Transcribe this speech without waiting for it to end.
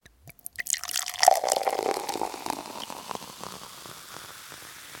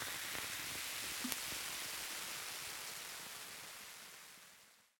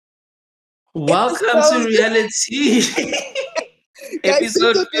Welcome to reality. Guys,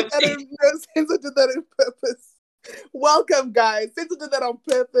 Episode Senzo did that 50. Senzo did that on purpose. Welcome, guys. Senzo did that on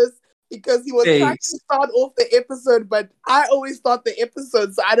purpose because he was trying Thanks. to start off the episode, but I always start the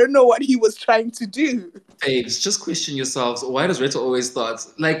episode, so I don't know what he was trying to do. Babes, just question yourselves. Why does Reto always start?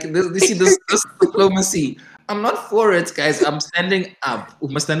 Like, you see this diplomacy. I'm not for it, guys. I'm standing up.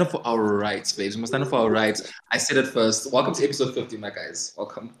 We must stand up for our rights, babes. We must stand up for our rights. I said it first. Welcome to episode 50, my guys.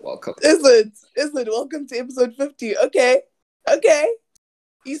 Welcome. Is it? Welcome to episode 50. Okay.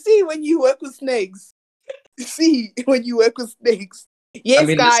 You see when you work with snakes. Yes, I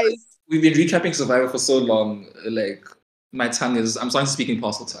mean, guys. we've been recapping Survivor for so long. Like, I'm starting to speak in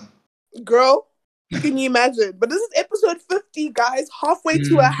parcel tongue. Girl, can you imagine? But this is episode 50, guys. Halfway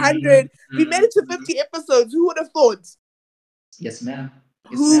to 100. We made it to 50 episodes. Who would have thought? Yes, ma'am.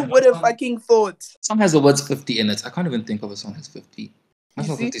 Who would have fucking thought? Song has the words 50 in it. I can't even think of a song that's 50. That's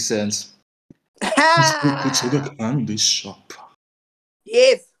not see? 50 cents. to the candy shop.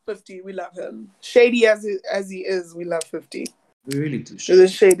 Yes, 50. We love him. Shady as he is, we love 50. We really do.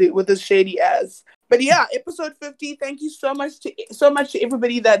 With his shady ass. But yeah, episode 50. Thank you so much to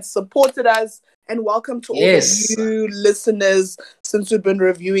everybody that supported us, and welcome to all the new listeners since we've been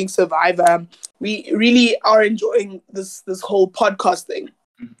reviewing Survivor. We really are enjoying this whole podcast thing.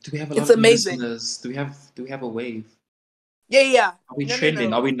 Do we have a lot of listeners? Do we have a wave? Yeah. Are we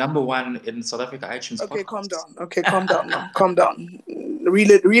trending? No. Are we number one in South Africa iTunes? Okay, calm down. Calm down now. Calm down.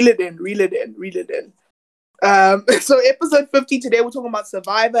 Reel it in. So episode 50 today, we're talking about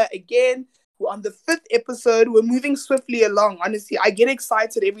Survivor again. We're on the 5th episode. We're moving swiftly along. Honestly, I get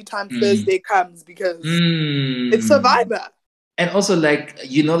excited every time Thursday comes because it's Survivor. And also, like,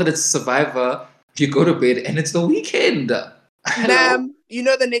 you know that it's Survivor, you go to bed and it's the weekend. Ma'am, you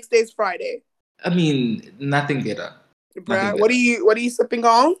know the next day is Friday. I mean, nothing better. Bruh, what are you sipping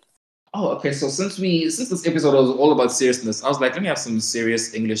on? Oh, okay. So since this episode was all about seriousness, I was like, let me have some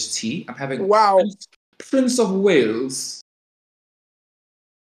serious English tea. I'm having Prince of Wales.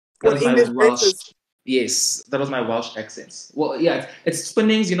 With English Welsh. Yes, that was my Welsh accents. Well, yeah, it's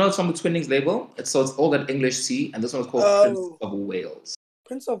Twinnings. You know, it's from the Twinnings label. It's all that English tea, and this one is called Prince of Wales.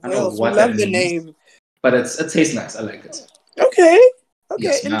 Prince of Wales. We love the name. But it tastes nice. I like it. Okay,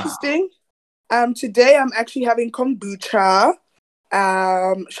 yes, interesting. Today I'm actually having kombucha.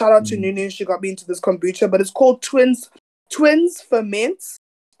 Shout out to Nunu. She got me into this kombucha, but it's called Twins Ferment.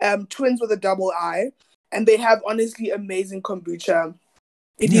 Twins with a double I, and they have honestly amazing kombucha.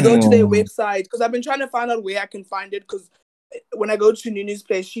 If you go to their website, because I've been trying to find out where I can find it, because when I go to Nunu's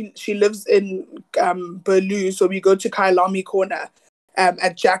place, she lives in Berlou, so we go to Kailami Corner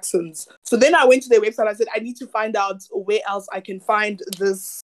at Jackson's. So then I went to their website. I said I need to find out where else I can find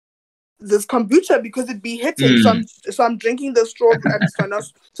this kombucha because it'd be hitting. So I'm drinking the strawberry.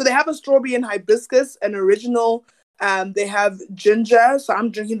 So they have a strawberry and hibiscus, an original. They have ginger, so I'm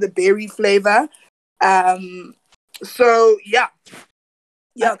drinking the berry flavor. So yeah,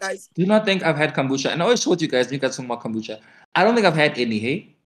 guys. Do not think I've had kombucha, and I always told you guys we got some more kombucha. I don't think I've had any.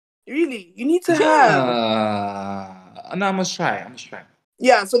 Hey, really? You need to have. No, I must try.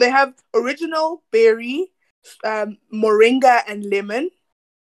 Yeah, so they have original berry, moringa and lemon,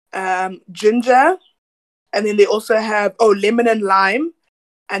 ginger, and then they also have lemon and lime,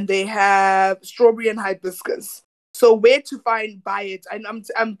 and they have strawberry and hibiscus. So where to buy it? And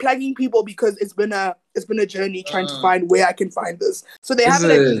I'm plugging people because it's been a journey trying to find where I can find this. So they have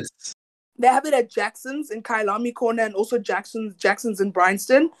it at Jackson's in Kailami Corner and also Jackson's in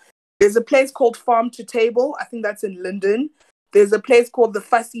Bryanston. There's a place called Farm to Table. I think that's in Linden. There's a place called the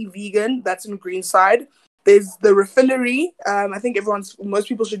Fussy Vegan. That's in Greenside. There's the Refillery. I think most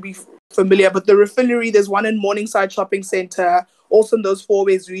people should be familiar, but the Refillery, there's one in Morningside Shopping Centre, also in those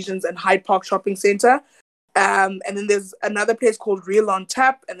Fourways regions and Hyde Park Shopping Centre. And then there's another place called Real on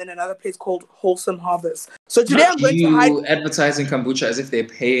Tap, and then another place called Wholesome Harvest. So today I'm going to advertising kombucha as if they're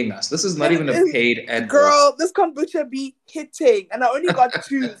paying us. This is not even a paid ad. Girl, this kombucha be hitting, and I only got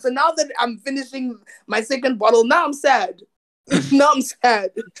 2. So now that I'm finishing my second bottle, now I'm sad. But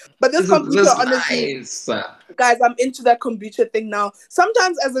this kombucha, honestly, nice. Guys, I'm into that kombucha thing now.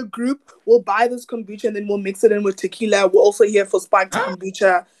 Sometimes as a group, we'll buy this kombucha and then we'll mix it in with tequila. We're also here for spiked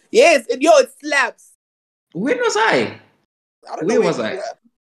kombucha. Yes, it slaps. When was I? Where was I?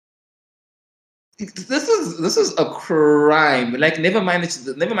 This is a crime. Like, never mind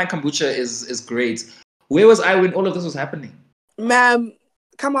kombucha is great. Where was I when all of this was happening? Ma'am,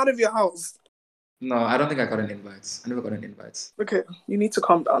 come out of your house. No, I don't think I got an invite. I never got an invite. Okay, you need to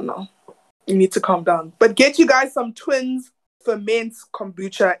calm down now. But get you guys some Twins Ferment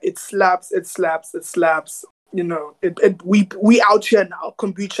kombucha. It slaps. we out here now.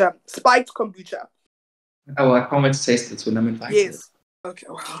 Kombucha, spiked kombucha. Oh, I can't wait to taste it when I'm invited. Yes. Okay.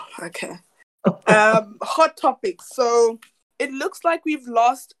 Wow. Okay. Hot topics. So it looks like we've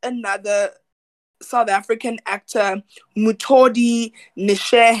lost another South African actor, Mutodi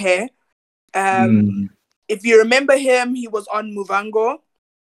Nishehe. If you remember him, he was on Muvango.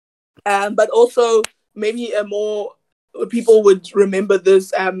 But also maybe a more people would remember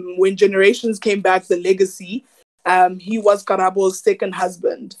this when Generations came back, The Legacy. He was Karabo's second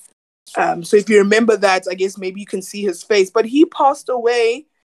husband. So if you remember that, I guess maybe you can see his face. But he passed away,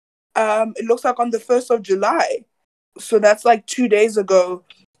 it looks like on the 1st of July. So that's like 2 days ago.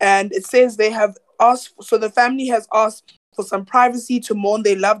 And it says they have asked, so the family has asked for some privacy to mourn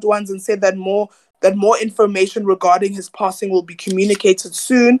their loved ones and said that more information regarding his passing will be communicated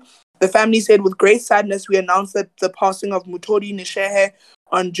soon. The family said, with great sadness, we announce that the passing of Mutodi Nishehe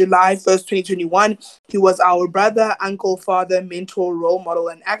on July 1st, 2021. He was our brother, uncle, father, mentor, role model,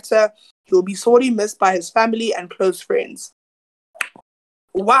 and actor. He will be sorely missed by his family and close friends.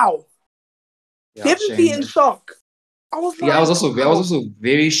 Wow. Yeah, Definitely in shock. I was also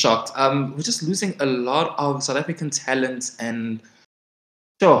very shocked. We're just losing a lot of South African talent, and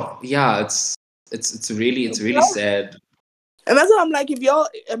sure, yeah, it's really sad. And that's why I'm like, if y'all,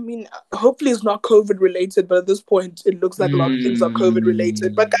 I mean, hopefully it's not COVID related, but at this point, it looks like a lot of things are COVID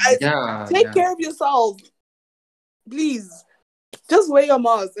related. But guys, take care of yourselves, please. Just wear your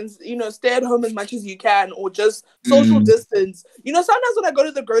mask and stay at home as much as you can, or just social distance. Sometimes when I go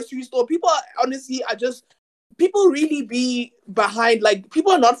to the grocery store, people really be behind. Like,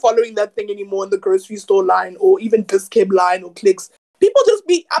 people are not following that thing anymore in the grocery store line, or even Discab line or Clicks. People just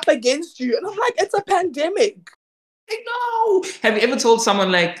be up against you, and I'm like, it's a pandemic. I know. Have you ever told someone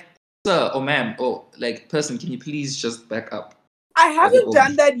like, sir or ma'am or like person, can you please just back up? I haven't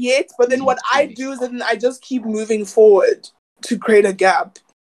done that yet, but then what I do is then I just keep moving forward to create a gap.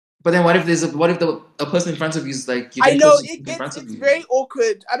 But then what if a person in front of you is like, I know it's very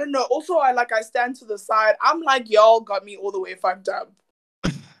awkward. I don't know. Also, I stand to the side. I'm like, y'all got me all the way fucked up.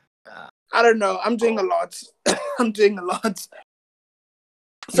 I don't know. I'm doing a lot. I'm doing a lot.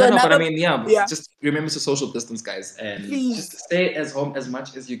 So but I mean, just remember to social distance, guys, and just stay at home as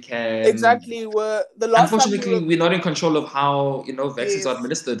much as you can. Exactly. Unfortunately, we're not in control of how vaccines are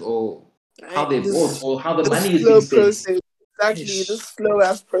administered, or how they're bought, or how the money is being spent. Exactly, the slow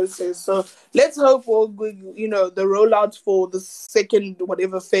ass process. So let's hope the rollout for the second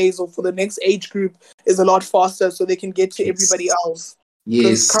whatever phase or for the next age group is a lot faster, so they can get to everybody else.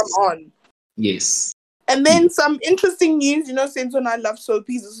 Yes, come on. Yes. And then some interesting news, Senzo and I love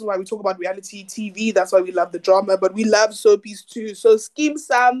soapies. This is why we talk about reality TV. That's why we love the drama, but we love soapies too. So Scheme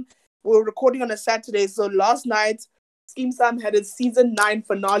Sam, we're recording on a Saturday. So last night, Scheme Sam had its season 9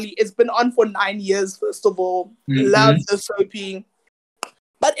 finale. It's been on for 9 years, first of all. Love the soapy.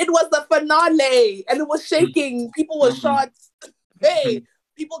 But it was the finale, and it was shaking. People were shot. Hey,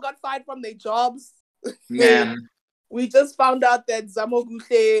 people got fired from their jobs. Man. We just found out that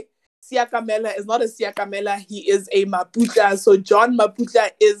Zamoguhle Siakamela is not a Siakamela, he is a Maputa. So John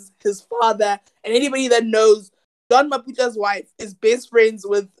Maputa is his father. And anybody that knows, John Maputa's wife is best friends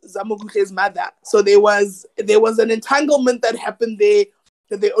with Zamoguhle's mother. So there was an entanglement that happened there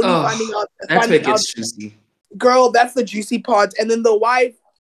that they're only finding out. That's where it gets juicy. Girl, that's the juicy part. And then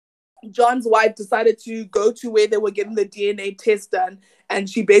John's wife decided to go to where they were getting the DNA test done. And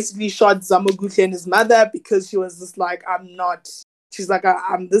she basically shot Zamoguhle and his mother because she was just like, I'm not. She's like,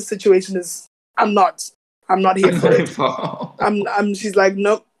 this situation is, I'm not here for it. She's like,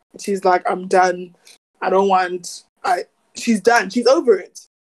 nope. She's like, I'm done. She's done. She's over it.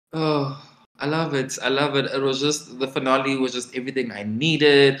 Oh, I love it. It was just, the finale was just everything I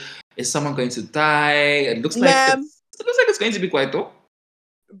needed. Is someone going to die? It looks like it's going to be quite though.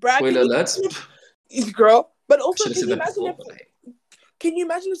 Spoiler alert. Girl. But also, can you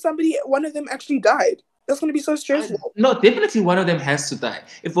imagine if one of them actually died? That's going to be so stressful. No, definitely one of them has to die.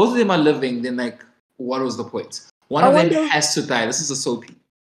 If both of them are living, then what was the point? One of them has to die. This is a soapy.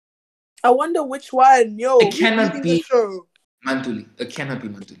 I wonder which one. It cannot be Mantuli. It cannot be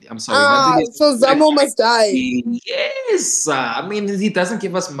Mantuli. I'm sorry. Mantuli so Zamo must die. Yes. I mean, he doesn't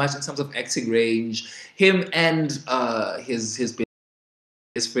give us much in terms of acting range. Him and his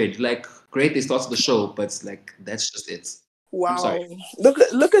friend. Great, they started the show, but that's just it. Wow. Look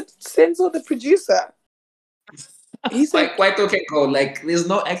at Senzo, the producer. He said, quite okay, go. There's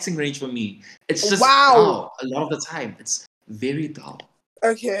no acting range for me. It's just dull a lot of the time. It's very dull.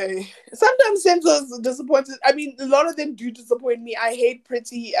 Okay. Sometimes Senzo's disappointed. I mean, a lot of them do disappoint me. I hate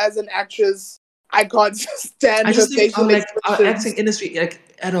Pretty as an actress. I can't stand I her just think facial like our expressions. acting industry, like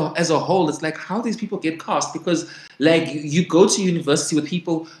as a whole, it's like how these people get cast because like you go to university with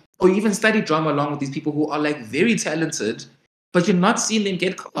people or you even study drama along with these people who are like very talented, but you're not seeing them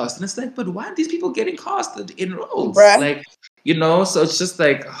get cast. And it's like, but why are these people getting casted in roles? Bruh. Like, so it's just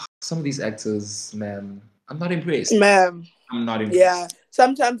like some of these actors, man, I'm not impressed. Ma'am. I'm not Yeah. impressed.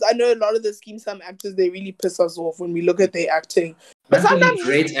 Sometimes I know a lot of the scheme some actors they really piss us off when we look at their acting. But Manfuli, sometimes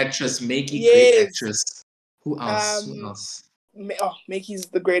great actress. Makey, great yes. actress. Who else? Who else? Makey's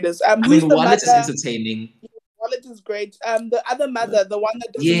the greatest. I Who's mean, the Wallet is mother? entertaining. Wallet is great. The other mother, the one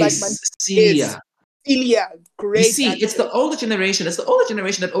that doesn't like money, Yes, is Celia. Celia. You Great see, it's actress. the older generation. It's the older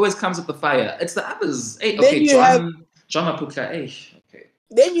generation that always comes with the fire. It's the others. Hey, Then okay, you have John Mapuka. Hey,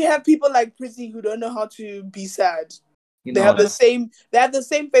 okay. people like Prissy who don't know how to be sad. You They know have the that.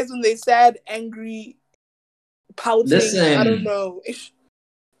 same face when they're sad, angry, pouting. I don't Listen, know. It's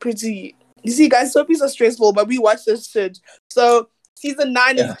pretty. You see, guys, soapies are stressful, but we watch this shit. So season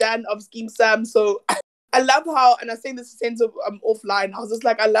 9 is yeah, done of Scheme Sam. So I love how, and I say this sense of offline. I was just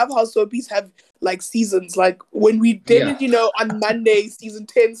like, I love how soapies have like seasons. Like when we did yeah, it, on Monday, season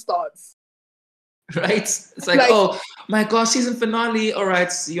 10 starts. right. It's like, Like, oh my gosh, season finale. All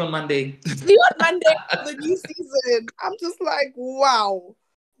right, see you on Monday. see you on Monday for the new season. I'm just like, wow,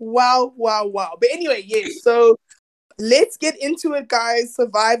 wow, wow, wow. But anyway, yes. So let's get into it, guys.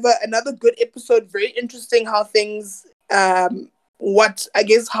 Survivor, another good episode. Very interesting how things what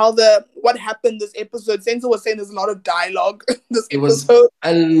happened this episode. Senzo was saying there's a lot of dialogue this It was episode.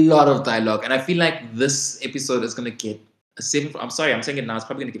 a lot of dialogue, and I feel like this episode is gonna get a 7. I'm sorry, I'm saying it now. It's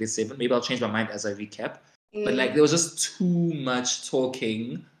probably gonna get a 7. Maybe I'll change my mind as I recap. But like, there was just too much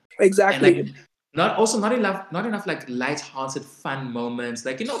talking, and like, Exactly. not enough like light-hearted fun moments.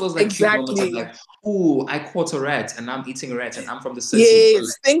 Like those like cute moments of Exactly. like, oh, I caught a rat and I'm eating a rat and I'm from the city. Or Yes,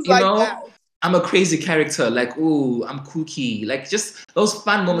 like, things like that. I'm a crazy character. Like, oh, I'm kooky. Like just those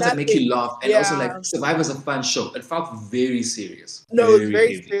fun moments that make you Nothing. laugh. And also Yeah. like Survivor's a fun show. It felt very serious, No, it's very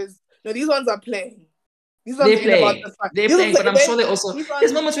very heavy. serious. No, these ones are playing. These ones They're ain't about playing. the fun. They're These playing, ones but are I'm sure even they also these there's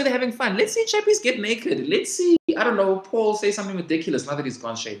ones. moments where they're having fun. Let's see Chappies get naked. Let's see, I don't know, Paul say something ridiculous. Now that he's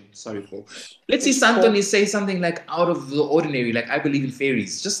gone, Shane. Sorry, Paul. Let's see Santoni say something like out of the ordinary, like I believe in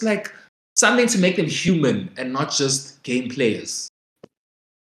fairies. Just like something to make them human and not just game players.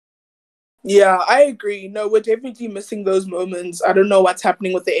 Yeah, I agree. No, we're definitely missing those moments. I don't know what's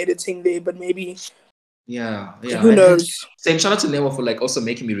happening with the editing there, but maybe Yeah. who And knows? same shout out to Nemo for like also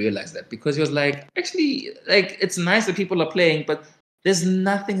making me realize that because he was like, actually, like it's nice that people are playing, but there's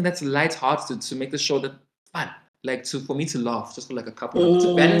nothing that's light-hearted to make the show that fun. Like for me to laugh just for like a couple of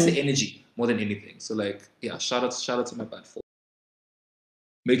to balance the energy more than anything. So like yeah, shout out to my bad for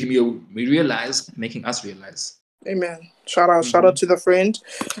making me realize, making us realize. Amen. Shout out to the friend.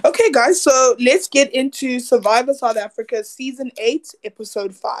 Okay, guys, so let's get into Survivor South Africa season 8,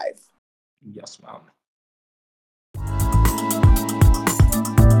 episode 5. Yes, ma'am.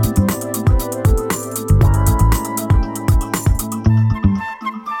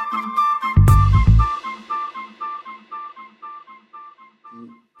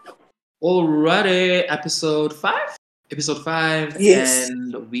 Alrighty, episode 5. Episode 5, Yes.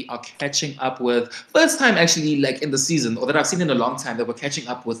 and we are catching up with first time actually like in the season, or that I've seen in a long time that we're catching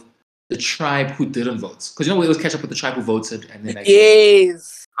up with the tribe who didn't vote. Because we always catch up with the tribe who voted and then like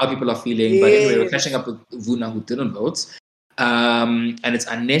Yes. how people are feeling. But anyway, we're catching up with Vuna who didn't vote. And it's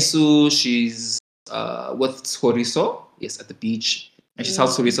Anesu, she's with Toriso, yes, at the beach. And she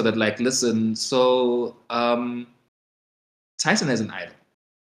tells Toriso that like, listen, so Tyson has an idol.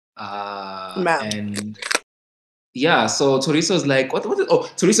 And yeah, so Toriso is like,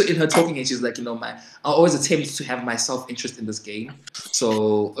 Toriso in her talking, and she's like, I always attempt to have my self-interest in this game.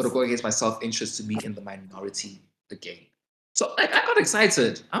 So it'll go against my self-interest to be in the minority again. So like, I got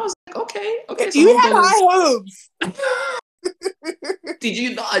excited. I was like, okay, so you had homegirl is. high hopes. Did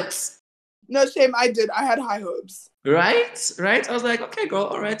you not? No, shame, I did. I had high hopes. Right? I was like, okay, girl,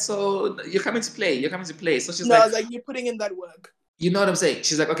 all right, so you're coming to play. So she's I was like, you're putting in that work. You know what I'm saying?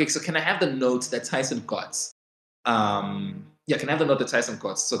 She's like, okay, so can I have the notes that Tyson got? Yeah, can I have the note that Tyson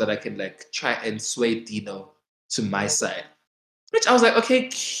got so that I can like try and sway Dino to my side? Which I was like, okay,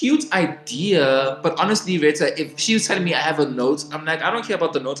 cute idea. But honestly, Rita, if she was telling me I have a note, I'm like, I don't care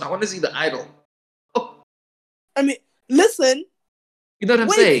about the notes. I want to see the idol. Oh. I mean, listen. You know what I'm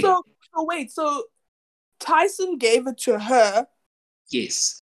saying? So Tyson gave it to her.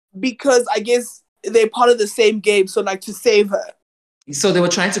 Yes. Because I guess they're part of the same game, so like to save her. So they were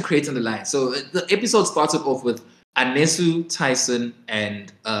trying to create an alliance. So the episode started off with Anesu, Tyson,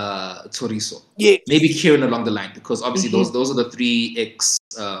 and Toriso. Yeah. Maybe Kieran along the line, because obviously those are the 3 ex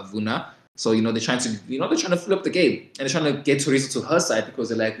Vuna. So they're trying to flip the game, and they're trying to get Teresa to her side because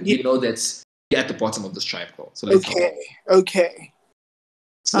they're like, we know that you're at the bottom of this tribe call. So let's okay.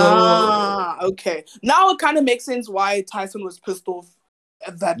 So okay. Now it kind of makes sense why Tyson was pissed off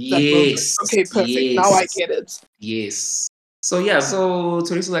at that moment. Okay, perfect. Yes, now I get it. Yes. So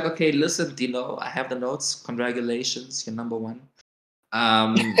Teresa's like, okay, listen, Dino, I have the notes. Congratulations, you're number one.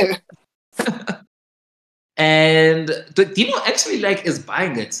 And Dino actually is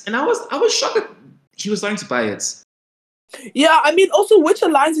buying it, and I was shocked that he was starting to buy it. Yeah, I mean, also, which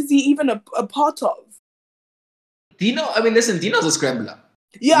alliance is he even a part of? Dino, I mean, listen, Dino's a scrambler.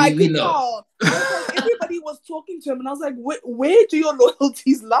 Yeah, I could tell. Everybody was talking to him, and I was like, where do your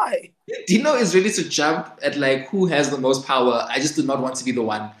loyalties lie? Dino is ready to jump at who has the most power. I just do not want to be the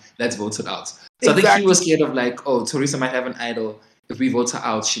one that's voted out. So exactly. I think he was scared of oh, Teresa might have an idol. If we vote her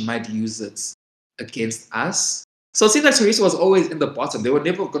out, she might use it against us. So it seems like Teresa was always in the bottom. They were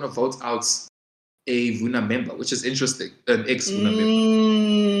never going to vote out a Vuna member, which is interesting. An ex-Vuna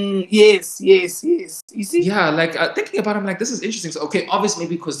member. Yes. You see? Yeah, thinking about it, I'm like, this is interesting. So, okay, obviously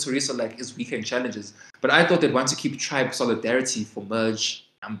maybe because Teresa is weak in challenges, but I thought they'd want to keep tribe solidarity for merge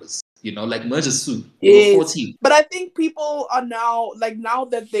numbers. Merge is soon. Yes. 14. But I think people are now, now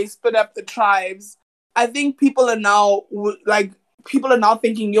that they split up the tribes, I think people are now,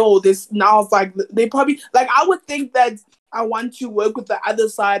 thinking, yo, this now is they probably, I would think that I want to work with the other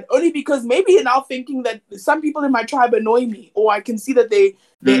side only because maybe you're now thinking that some people in my tribe annoy me, or I can see that they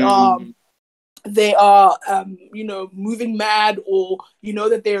are moving mad, or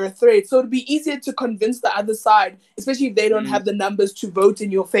that they're a threat. So it'd be easier to convince the other side, especially if they don't have the numbers to vote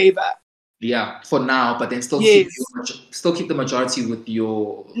in your favor. Yeah, for now, but then still keep the majority with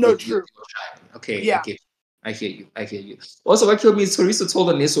your true. Your tribe. Okay, yeah. I hear you. Also, what killed me is Teresa told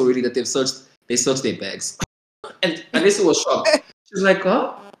Anessa already that they searched their bags, and Anessa was shocked. She's like,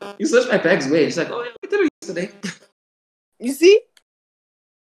 "Huh? You searched my bags where?" She's like, "Oh yeah, we did it yesterday." You see?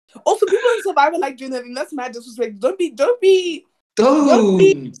 Also, people in Survivor doing that, and that's mad disrespect. Don't be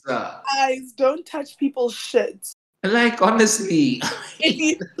guys, don't touch people's shit. Honestly,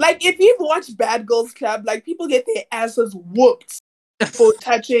 if you've watched Bad Girls Club, people get their asses whooped for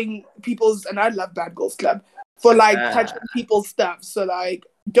touching people's, and I love Bad Girls Club, for touching people's stuff. So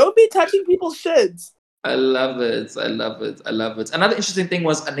don't be touching people's shit. I love it. Another interesting thing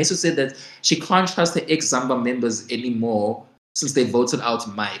was Anessa said that she can't trust the ex-Zamba members anymore since they voted out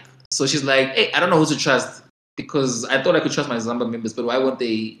Mike. So she's like, hey, I don't know who to trust because I thought I could trust my Zamba members, but why weren't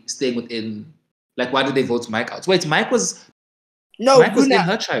they staying within? Why did they vote Mike out? Wait, Mike was in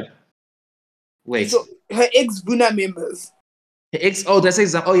her tribe. Wait, so her ex-Vuna members. Her ex? Oh, that's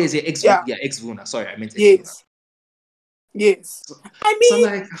ex. Oh yes, ex-Vuna. Sorry, I meant ex-Vuna. Yes. So, I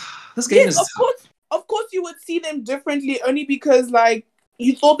mean, this game is tough. Of course, you would see them differently only because,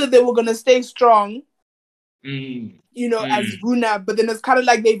 you thought that they were going to stay strong, as Vuna, but then it's kind of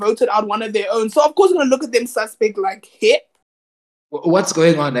they voted out one of their own. So, of course, you're going to look at them suspect hit. What's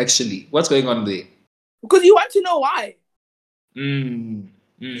going on, actually? What's going on there? Because you want to know why.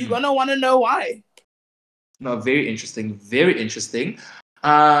 You're going to want to know why. No, very interesting. Very interesting.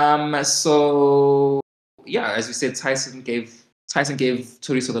 So, yeah, as we said, Tyson gave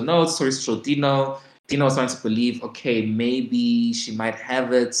Teresa the notes. Teresa showed Dino. Dino was starting to believe, okay, maybe she might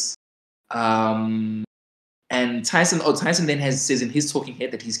have it. And Tyson then says in his talking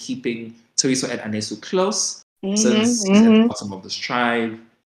head that he's keeping Teresa and Anesu close since he's at the bottom of this tribe.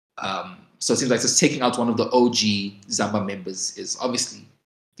 So it seems like just taking out one of the OG Zamba members is obviously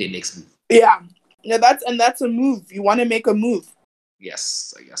their next move. Yeah, that's a move. You want to make a move.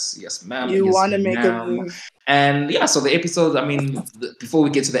 Yes, ma'am. You want to make a move. And yeah, so the episode, I mean, before we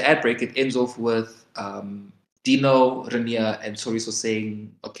get to the ad break, it ends off with Dino, Rania, and Toriso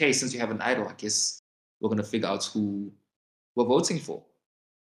saying, okay, since you have an idol, I guess we're going to figure out who we're voting for.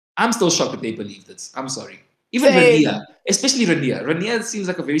 I'm still shocked that they believed it. I'm sorry. Even Rania, especially Rania. Rania seems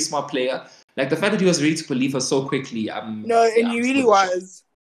like a very smart player. The fact that he was ready to believe her so quickly. He really was.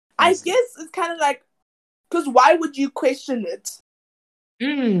 I guess it's kind of because why would you question it? Do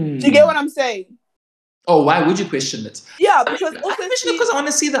you get what I'm saying? Oh, why would you question it? Yeah, because I question it because I want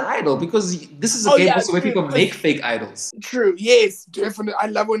to see the idol, because this is a game also where people make fake idols. True, yes, definitely. I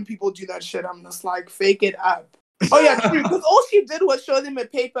love when people do that shit. I'm just fake it up. Oh yeah, true. Because all she did was show them a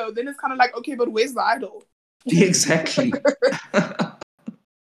paper. Then it's kind of okay, but where's the idol? Exactly.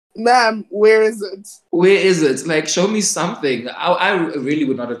 Ma'am, where is it? Where is it? Show me something. I really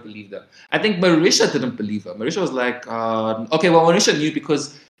would not have believed her. I think Marisha didn't believe her. Marisha was like, okay, well, Marisha knew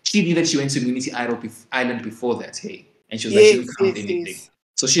because she knew that she went to Unity Island before that, hey. And she was she didn't count anything. Yes.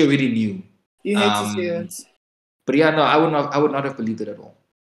 So she already knew. You hate to see it. But yeah, no, I would not have believed it at all.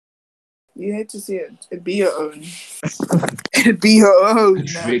 You hate to see it. It'd be your own. It'd be your own.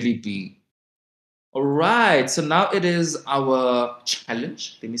 It'd really be. All right, so now it is our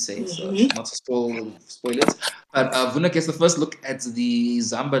challenge, let me say, so not to spoil it. But Vuna gets the first look at the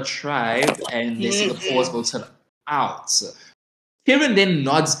Zamba tribe, and they see the four was voted out. Kieran then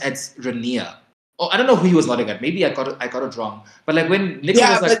nods at Rania. Oh, I don't know who he was nodding at. Maybe I got it wrong. But like when Nico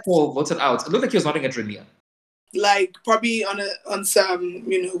was like, "Paul voted out," it looked like he was nodding at Rania. Like probably on some,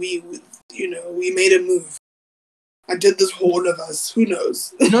 we made a move. I did this for all of us. Who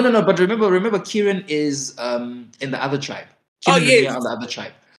knows? No. But remember, Kieran is in the other tribe. Kieran and Rania on the other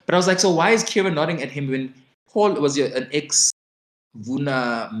tribe. But I was like, so why is Kieran nodding at him when Paul was an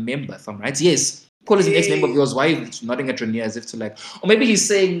ex-Vuna member? If I'm right, yes. Paul is an ex-member of yours. Why are you nodding at Rania as if to like, or maybe he's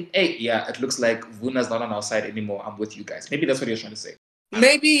saying, hey, yeah, it looks like Vuna's not on our side anymore. I'm with you guys. Maybe that's what he was trying to say.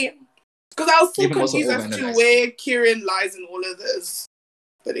 Maybe, because I was so confused as to where Kieran lies in all of this.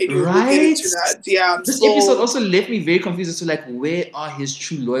 But anyway, we'll get into that. Yeah, this episode also left me very confused as to like, where are his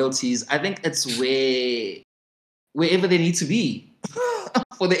true loyalties? I think it's wherever they need to be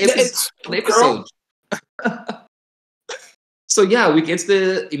for the episode. So yeah, we get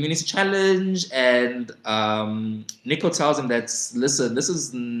the immunity challenge, and Nico tells him that, listen, this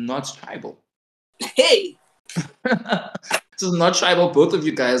is not tribal. Hey! This is not tribal. Both of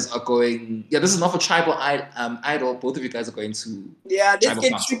you guys are going... Yeah, this is not for tribal idol. Both of you guys are going to... Yeah, let's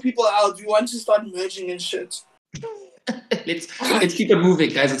get two people out. We want to start merging and shit. let's keep it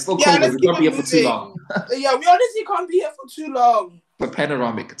moving, guys. It's still cold. We can't be here for too long. Yeah, we honestly can't be here for too long. It's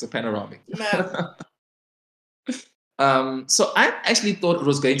a panoramic. Man. So I actually thought it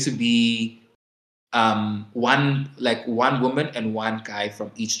was going to be one woman and one guy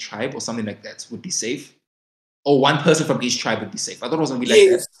from each tribe or something like that would be safe. Or one person from each tribe would be safe. I thought it was going to be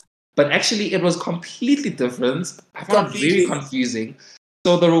like that. But actually it was completely different. I found it very confusing.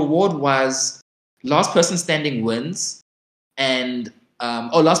 So the reward was last person standing wins, and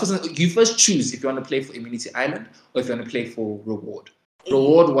last person, you first choose if you want to play for Immunity Island or if you want to play for reward.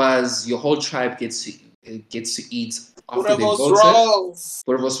 Reward was your whole tribe gets to eat after they voted.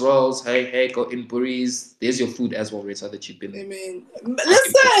 Burgos rolls. Hey, go in buris. There's your food as well, Rita, that you've been. I mean,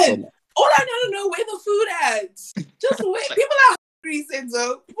 listen. All I want to know where the food at. Just wait. People are hungry,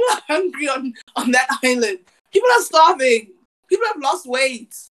 Senzo. People are hungry on that island. People are starving. People have lost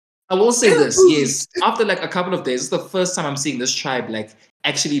weight. I will say this, yes. After like a couple of days, it's the first time I'm seeing this tribe like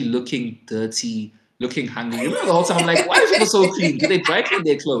actually looking dirty, looking hungry. Remember the whole time I'm like, why are people so clean? Do they dry clean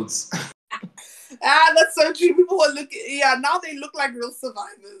their clothes? That's so true. People were looking. Yeah, now they look like real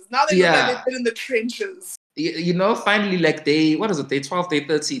survivors. Now they look like they've been in the trenches. Finally, like day 12, day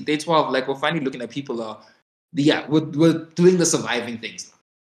 13, day 12, like we're finally looking at people we're doing the surviving things.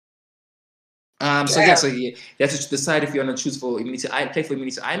 So you have to decide if you want to choose for play for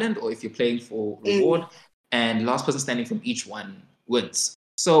Immunity Island, or if you're playing for reward, and last person standing from each one wins.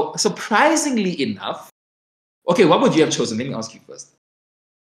 So surprisingly enough, okay, what would you have chosen? Let me ask you first.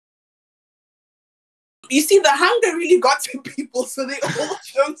 You see, the hunger really got to people, so they all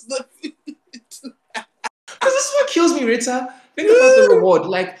chose the food. Because this is what kills me, Rita. Think about the reward.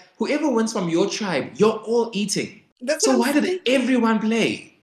 Like, whoever wins from your tribe, you're all eating. So why did everyone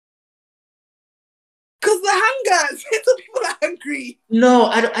play? Because the hunger. So people are hungry. No,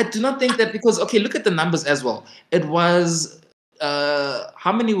 I do not think that, because, okay, look at the numbers as well. It was,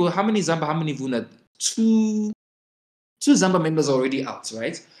 how many Zamba, how many Vuna? Two Zamba members already out,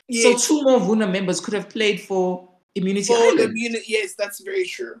 right? Yes. So 2 more Vuna members could have played for Immunity Island. Yes, that's very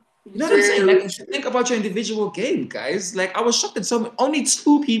true. You know what I'm saying? Like, think about your individual game, guys. Like, I was shocked that only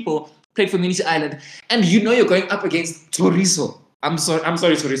 2 people played for Immunity Island, and you're going up against Toriso. I'm sorry,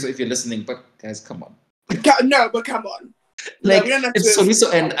 Toriso, if you're listening, but guys, come on. No, but come on. Like, it's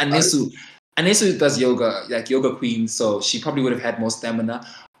Toriso and Anesu. Anesu does yoga, like yoga queen, so she probably would have had more stamina.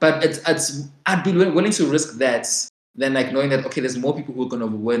 But I'd be willing to risk that than like knowing that, okay, there's more people who are going to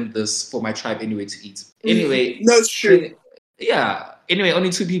win this for my tribe anyway to eat. Anyway. No, it's true. Yeah. Anyway, only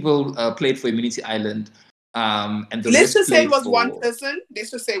 2 people played for Immunity Island. And let's just say it was one person.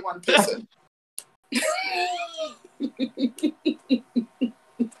 Let's just say one person.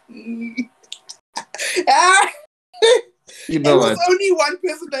 You know what? It was only one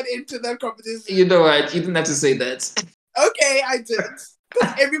person that entered that competition. You know what? You didn't have to say that. Okay, I did.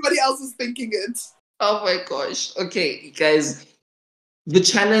 Because everybody else is thinking it. Oh my gosh. Okay, guys. The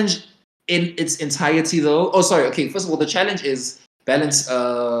challenge in its entirety, though. Oh, sorry. Okay, first of all, the challenge is balance.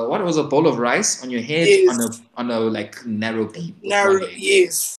 What was a bowl of rice on your head on a like narrow beam.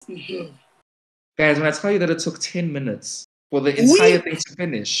 Yes. Mm-hmm. Guys, when I tell you that it took 10 minutes for the entire thing to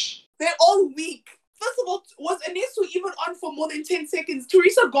finish. They're all weak. First of all, was Anesu even on for more than 10 seconds?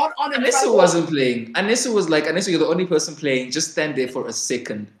 Teresa got on and Anesu wasn't playing. Anesu was like, Anesu, you're the only person playing. Just stand there for a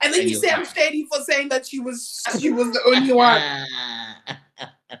second. And then you say I'm shady for saying that she was the only one.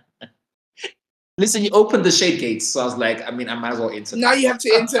 Listen, you opened the shade gates, so I was like, I mean, I might as well enter. Now you have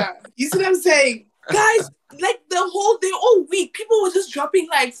to enter. You see what I'm saying? Guys, like they're all weak. People were just dropping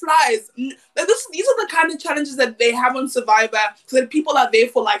like flies. These are the kind of challenges that they have on Survivor, so that people are there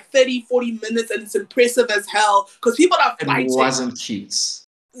for like 30, 40 minutes and it's impressive as hell because people are fighting. It wasn't cute.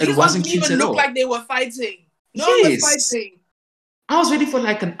 These ones didn't even look like they were fighting. No one was fighting. I was ready for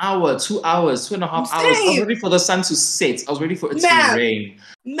like an hour, 2 hours, 2.5 hours. I was ready for the sun to set. I was ready for it to rain.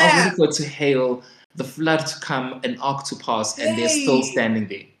 I was ready for it to hail, the flood to come, an ark to pass, and they're still standing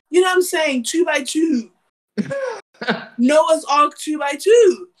there. You know what I'm saying? 2 by 2. Noah's Ark 2 by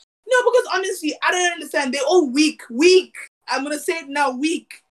 2. No, because honestly, I don't understand. They're all weak. I'm going to say it now,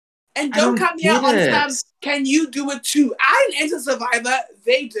 weak. And don't come here on time. Can you do it too? I didn't enter Survivor.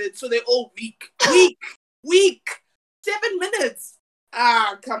 They did. So they're all weak. Weak. 7 minutes.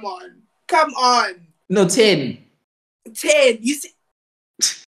 Ah, come on. No, 10. 10. You see?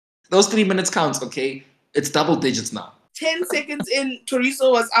 Those 3 minutes count, okay? It's double digits now. 10 seconds in, Teresa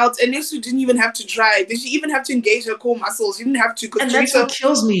was out, and Anesu didn't even have to try. Did she even have to engage her core muscles? She didn't have to. And that's what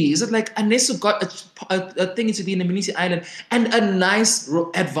kills me. Is it like Anesu got a thing to be in a Immunity Island and a nice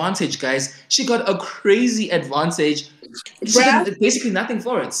advantage, guys? She got a crazy advantage. She did basically nothing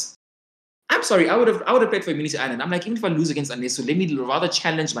for it. I'm sorry, I would have played for Immunity Island. I'm like, even if I lose against Anesu, let me rather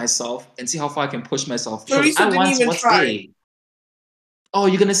challenge myself and see how far I can push myself. Teresa didn't even try. There. Oh,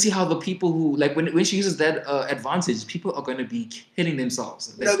 you're gonna see how the people who like when she uses that advantage, people are gonna be killing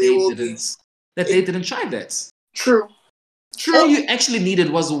themselves. They didn't try that. True. All you actually needed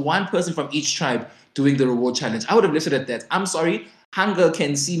was one person from each tribe doing the reward challenge. I would have left it at that. I'm sorry, hunger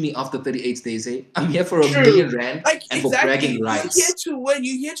can see me after 38 days. I'm here for $1 million and for bragging rights. You're here to win.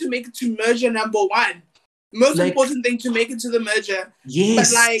 You're here to make it to merger number 1. Most important thing to make it to the merger.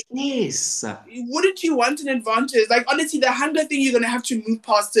 Yes. But wouldn't you want an advantage? Like honestly, the hunger thing, you're gonna have to move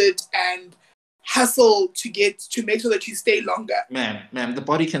past it and hustle to make sure that you stay longer. Man, the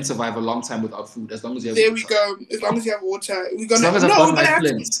body can survive a long time without food as long as you have water. There we go. As long as you have water.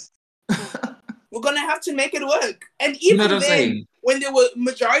 We're gonna have to make it work. And even then, when there were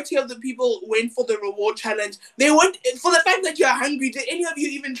majority of the people went for the reward challenge, they went for the fact that you're hungry. Did any of you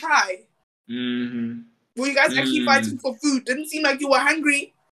even try? Mm-hmm. Were you guys actually fighting for food? Didn't seem like you were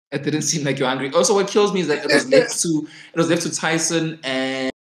hungry. It didn't seem like you're hungry. Also, what kills me is that it was left to Tyson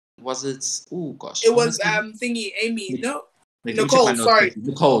and was it? Oh gosh, it was Amy. No, Nicole. Sorry,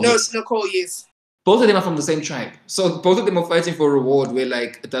 Nicole. No, yes. Nicole. Yes. Both of them are from the same tribe, so both of them are fighting for a reward. Where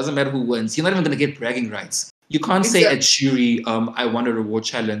like it doesn't matter who wins. You're not even gonna get bragging rights. You can't say at Shuri, I won a reward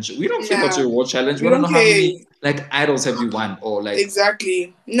challenge. We don't care about your reward challenge. We don't know how many like idols have you won or like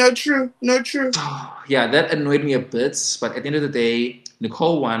exactly. No true. Yeah, that annoyed me a bit. But at the end of the day,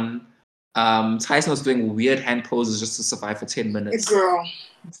 Nicole won. Tyson was doing weird hand poses just to survive for 10 minutes. Girl.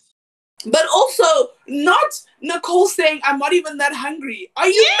 But also not Nicole saying I'm not even that hungry. Are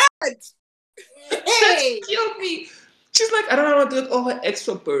you mad? That killed me. She's like, I don't know what to do with all her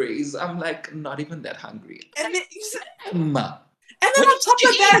extra berries. I'm like, not even that hungry. And then, on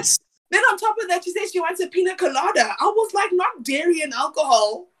top of that, she says she wants a pina colada. I was like, not dairy and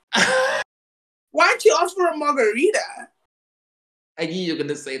alcohol. Why'd you ask for a margarita? I knew you were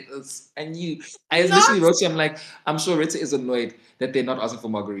gonna say this. I literally wrote you. I'm like, I'm sure Rita is annoyed that they're not asking for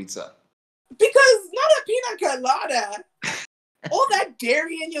margarita. Because not a pina colada. All that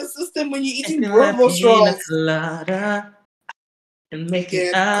dairy in your system when you're eating Bravo straws. And make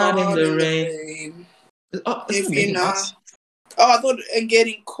it out in the rain. Oh, if you're not. Oh, I thought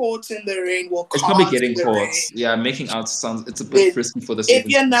getting caught in the rain. Well, it's probably getting caught. Rain. Yeah, making out sounds. It's a bit frisky for the. If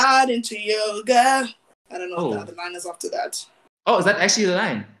you're not into yoga, I don't know what the other line is after that. Oh, is that actually the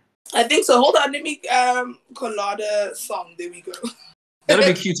line? I think so. Hold on, let me colada song. There we go. That'll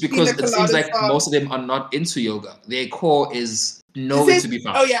be cute because it seems like most of them are not into yoga. Their core is nowhere to be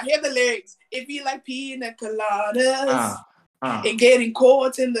found. Oh yeah, here are the lyrics. If you like pina coladas and getting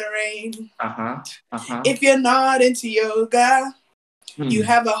caught in the rain, if you're not into yoga, you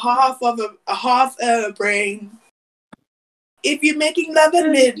have a half a brain. If you're making love at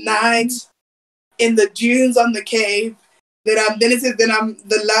midnight in the dunes on the cave, then I'm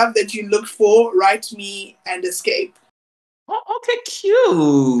the love that you looked for. Write me and escape. Oh, okay,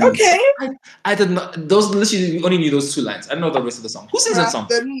 cute. Okay. I did not. Those literally only knew those 2 lines. I don't know the rest of the song. Who sings that song?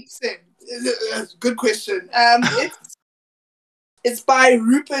 Good question. It's by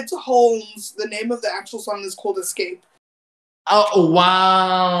Rupert Holmes. The name of the actual song is called Escape. Oh,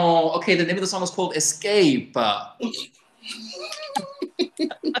 wow. Okay, the name of the song is called Escape. Hands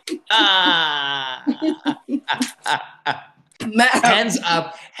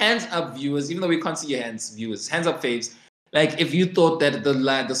up, viewers. Even though we can't see your hands, viewers. Hands up, faves. Like if you thought that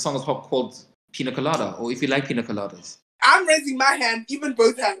the song is called Pina Colada, or if you like Pina Coladas. I'm raising my hand, even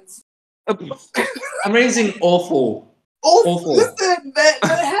both hands. I'm raising all four. All four. Listen, the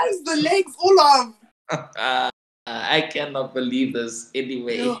hands, the legs, all of. I cannot believe this.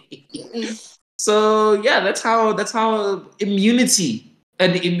 Anyway, so yeah, that's how immunity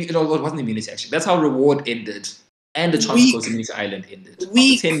and it wasn't immunity actually. That's how reward ended, and the chance to go to Immunity Island ended.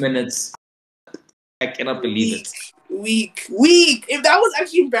 After 10 minutes, I cannot believe it. Weak. If that was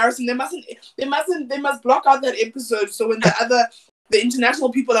actually embarrassing, they must block out that episode. So when the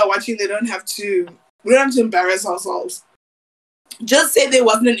international people are watching, we don't have to embarrass ourselves. Just say there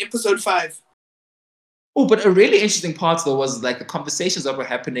wasn't an episode 5. Oh, but a really interesting part though was like the conversations that were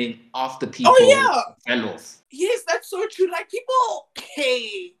happening after people fell off. Yes, that's so true. Like people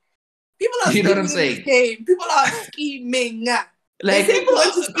are you know what I'm saying? Game. People are scheming. Like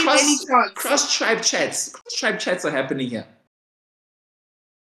cross tribe chats are happening here.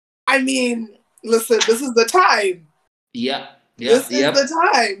 I mean, listen, this is the time. This is the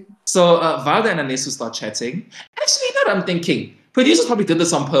time. So Valda and Anesu start chatting. Actually, you know what I'm thinking? Producers probably did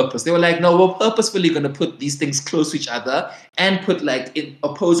this on purpose. They were like, no, we're purposefully going to put these things close to each other and put like in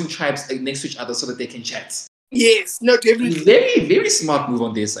opposing tribes next to each other so that they can chat. Yes, no, definitely. Very, very smart move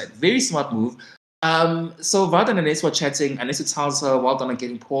on their side. Very smart move. So Valda and Anesu were chatting. Anesu tells her, well done on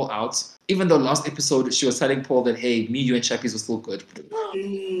getting Paul out. Even though last episode she was telling Paul that, hey, me, you, and Chappies were still good.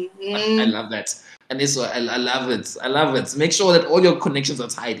 I love that. Anesu, I love it. I love it. Make sure that all your connections are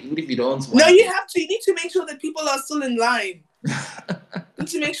tied, even if you don't. No, you have to. You need to make sure that people are still in line. You need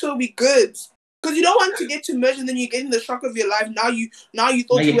to make sure we're good. Because you don't want to get to merge and then you get in the shock of your life. Now you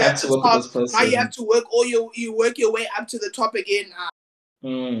thought you were at the top. Now you have to work you work your way up to the top again.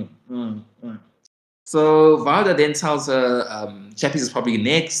 So Valda then tells her Chappies is probably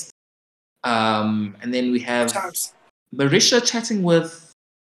next. And then we have Marisha chatting with,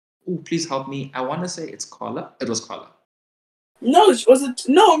 please help me. I want to say it's Carla. It was Carla. No, it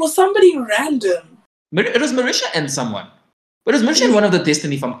was somebody random. It was Marisha and someone. But it was Marisha and one of the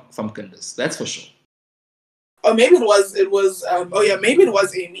Destiny from Kundus. That's for sure. Or maybe it was maybe it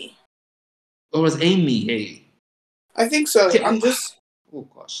was Amy. Or it was Amy, hey. I think so. Okay. I'm just... Oh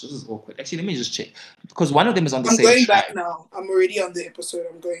gosh, this is awkward. Actually, let me just check. Because one of them is on the same I'm going back now. I'm already on the episode.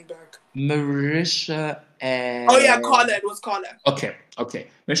 I'm going back. Marisha and... Oh yeah, Carla. It was Carla. Okay.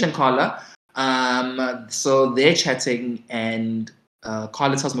 Marisha and Carla. So they're chatting and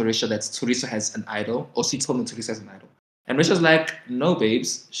Carla tells Marisha that Teresa has an idol. Or she told me Teresa has an idol. And Marisha's like, no,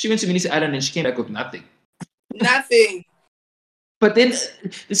 babes. She went to Immunity Island and she came back with nothing. Nothing. But then,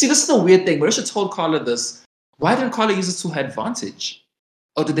 you see, this is a weird thing. Marisha told Carla this. Why didn't Carla use it to her advantage?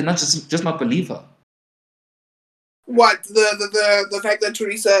 Or did they not just not believe her? What, the fact that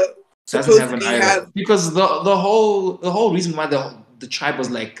Teresa supposedly had... Because the whole reason why the tribe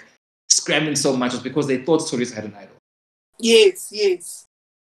was like scrambling so much was because they thought Teresa had an idol. Yes.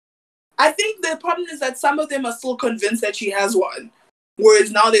 I think the problem is that some of them are still convinced that she has one.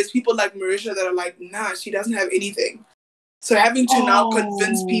 Whereas now there's people like Marisha that are like, nah, she doesn't have anything. So having to now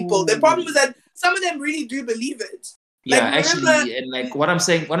convince people. The problem is that some of them really do believe it. Yeah, like, actually, and like what I'm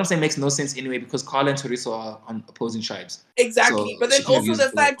saying makes no sense anyway because Carla and Teresa are on opposing tribes. Exactly, so but then also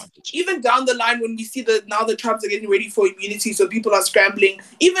the fact, even down the line when we see that now the tribes are getting ready for immunity, so people are scrambling.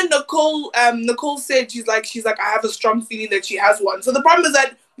 Even Nicole said she's like I have a strong feeling that she has one. So the problem is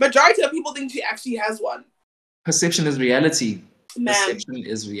that majority of people think she actually has one. Perception is reality. Man. Perception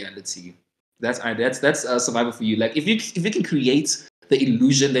is reality. That's a survival for you. Like if you can create the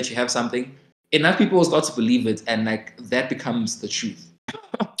illusion that you have something, enough people will start to believe it, and like that becomes the truth.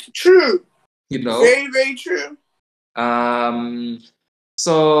 True. You know? Very, very true.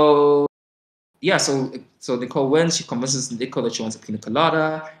 So Nicole wins. She convinces Nicole that she wants a pina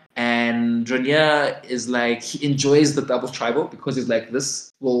colada, and Renier is like, he enjoys the double tribal because he's like, this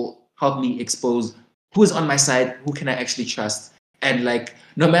will help me expose who is on my side, who can I actually trust, and like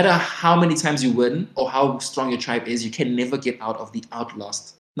no matter how many times you win or how strong your tribe is, you can never get out of the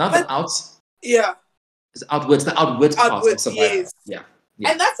outlast. Not the outs. Yeah. It's outwits, the outwit part of Survivor. Yes. Yeah.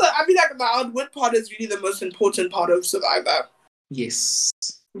 And that's I feel like the outwit part is really the most important part of Survivor. Yes.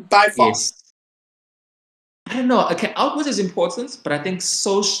 By far. Yes. I don't know. Okay, outwit is important, but I think the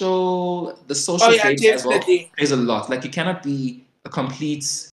social phase as well is a lot. Like you cannot be a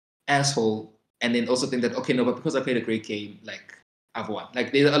complete asshole and then also think that, okay, no, but because I played a great game, like I've won.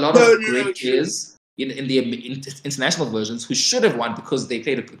 Like there's a lot of great players. in the international versions who should have won because they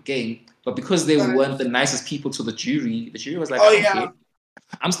played a good game, but because they weren't the nicest people to the jury was like, I don't care.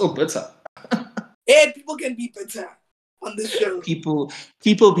 I'm still bitter. Yeah, people can be bitter on this show. People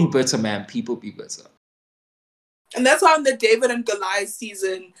be bitter, man. People be bitter. And that's why on the David and Goliath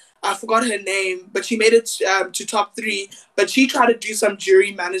season, I forgot her name, but she made it to top 3. But she tried to do some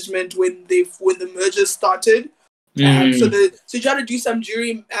jury management when the merger started. So she tried to do some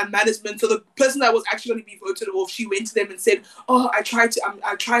jury management. So the person that was actually going to be voted off, she went to them and said, "Oh, I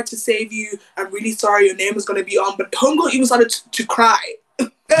tried to save you. I'm really sorry. Your name is going to be on." But Homegirl even started to cry.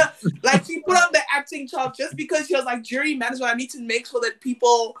 Like, she put on the acting job just because she was like, jury management, I need to make sure that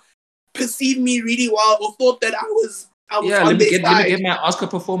people perceive me really well or thought that I was on their side. Let me get my Oscar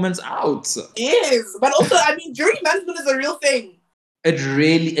performance out. Yes, but also, I mean, jury management is a real thing. It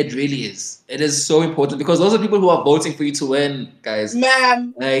really is. It is so important because those are people who are voting for you to win, guys.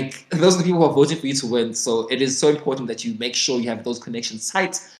 Ma'am. Like, those are the people who are voting for you to win. So it is so important that you make sure you have those connections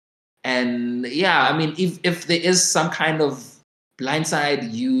tight. And yeah, I mean, if there is some kind of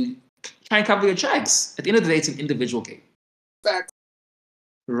blindside, you try and cover your tracks. At the end of the day, it's an individual game. Fact.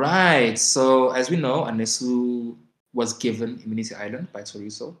 Right. So as we know, Anesu was given Immunity Island by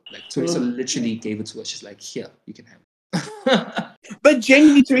Toriso. Like, Toriso literally gave it to her. She's like, here, you can have it. But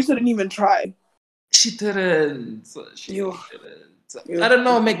genuinely, Teresa didn't even try. She didn't. She didn't. I don't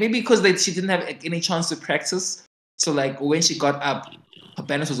know, maybe because she didn't have any chance to practice. So like when she got up, her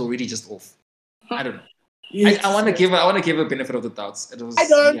balance was already just off. I don't know. Yes. I want to give her benefit of the doubts. It was, I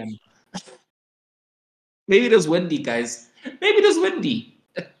don't. Yeah. Maybe it was windy, guys. Maybe it was windy.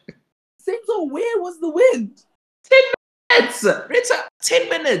 So where was the wind? 10 minutes, Rita. 10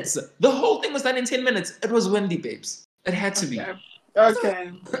 minutes. The whole thing was done in 10 minutes. It was windy, babes. It had to be.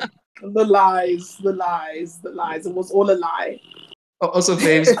 Okay. The lies. It was all a lie. Also,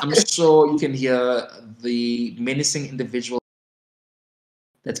 babes, I'm sure you can hear the menacing individual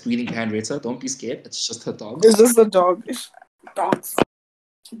that's breathing behind Rita. Don't be scared. It's just her dog. It's just a dog.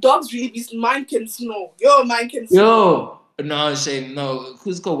 Dogs really be... Mine can snore. Mine can snore. No, Shane, no.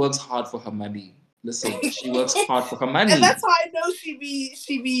 Kuzco works hard for her money. Listen, she works hard for her money. And that's how I know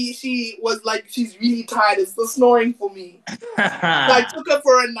she was like, she's really tired. It's the snoring for me. So I took her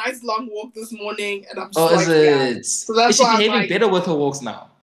for a nice long walk this morning, and I'm just yeah. So that's is she behaving better with her walks now?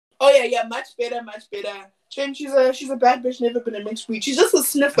 Oh yeah, much better. Shame, she's a bad bitch, never been a mixed breed. She's just a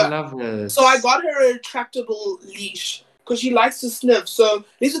sniffer. I love this. So I got her a retractable leash because she likes to sniff. So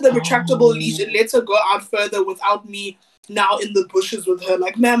this is the retractable leash. It lets her go out further without me now in the bushes with her.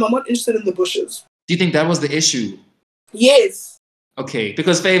 Like, ma'am, I'm not interested in the bushes. Do you think that was the issue? Yes. Okay,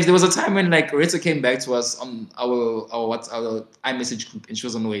 because Faves, there was a time when like Rita came back to us on our iMessage group, and she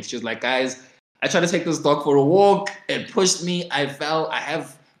was on the way. She was like, "Guys, I tried to take this dog for a walk. It pushed me. I fell. I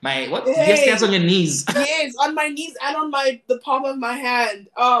have my what? Hey. You have scabs on your knees." Yes, on my knees and on the palm of my hand.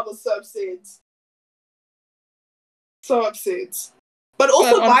 Oh, I was so upset. So upset. But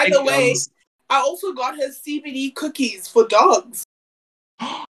also, by the way, I also got her CBD cookies for dogs.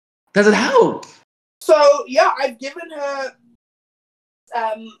 Does it help? So yeah, I've given her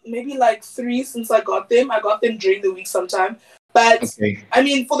maybe like 3 since I got them. I got them during the week sometime. But I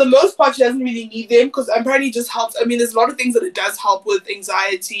mean, for the most part, she doesn't really need them because apparently it just helps. I mean, there's a lot of things that it does help with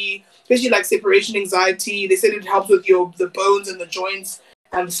anxiety, especially like separation anxiety. They said it helps with the bones and the joints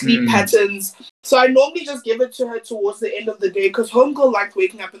and sleep patterns. So I normally just give it to her towards the end of the day because homegirl likes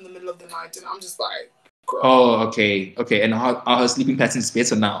waking up in the middle of the night, and I'm just like, girl. Oh, okay. And are her sleeping patterns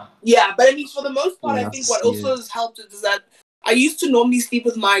better now? Yeah, but I mean, for the most part, I think what also has helped is that I used to normally sleep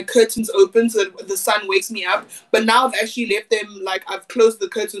with my curtains open so that the sun wakes me up, but now I've actually left them, like, I've closed the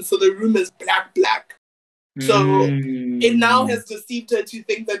curtains so the room is black. So it now has deceived her to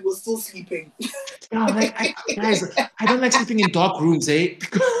think that we're still sleeping. Guys, I don't like sleeping in dark rooms, eh?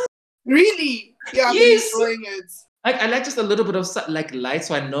 Really? Yeah, I've been enjoying it. I like just a little bit of like light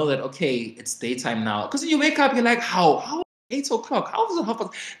so I know that, okay, it's daytime now. Because when you wake up, you're like, how? 8 o'clock? How is it half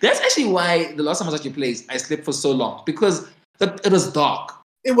past? That's actually why the last time I was at your place, I slept for so long. Because it was dark.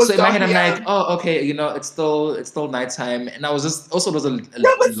 It was so dark, in my head, I'm like, oh, okay, it's still nighttime. And I was just, also it was a long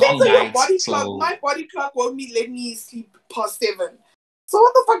night. My body clock won't let me sleep past 7. So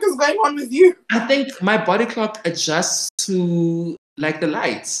what the fuck is going on with you? I think my body clock adjusts to like the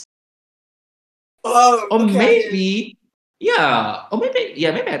lights. Oh, or maybe I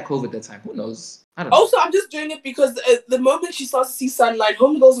had COVID that time. Who knows? I don't know. Also, I'm just doing it because the moment she starts to see sunlight,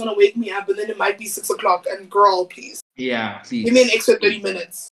 homegirl's gonna wake me up, and then it might be 6 o'clock. And girl, please. Yeah, please. Give me an extra 30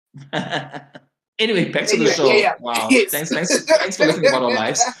 minutes. Anyway, back to the show. Yeah. Wow. Yes. Thanks for listening about our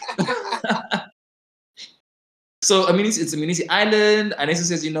lives. So it's a Amenity Island. Anessa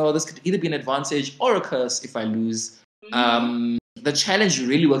says, this could either be an advantage or a curse if I lose. The challenge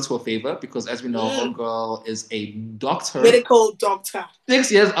really works for a favor because, as we know, Homegirl is a doctor. Medical doctor.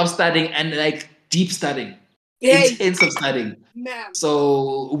 6 years of studying and like deep studying. Intensive studying. Ma'am.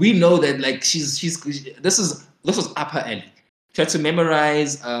 So we know that like this was up her alley. She had to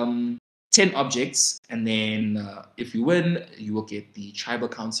memorize 10 objects, and then if you win, you will get the tribal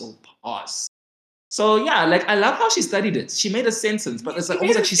council pass. So yeah, like I love how she studied it. She made a sentence, but it's like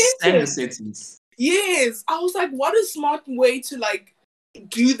almost like she sang the sentence. Yes, I was like, what a smart way to like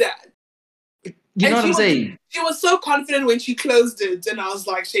do that. You know what I'm saying? She was so confident when she closed it, and I was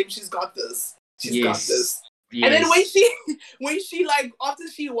like, shame, she's got this. She's got this. Yes. And then when she like after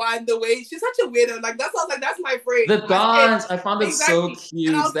she won the way, she's such a weirdo. Like that's my friend. The dance, I found it so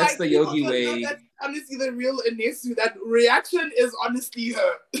cute. That's like, the Yogi way. That's honestly the real Anesu. That reaction is honestly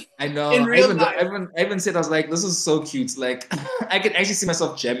her. I know. I even said I was like, this is so cute. Like I can actually see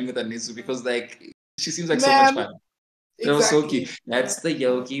myself jamming with Anesu because like she seems like so much fun. It was so cute. That's the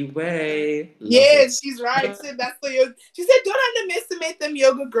Yogi way. Yes, she's right. That's the Yogi. She said, don't underestimate them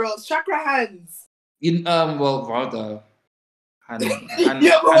yoga girls. Chakra hands. Well, Varda. Why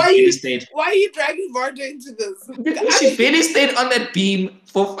are you dragging Varda into this? Because she barely stayed on that beam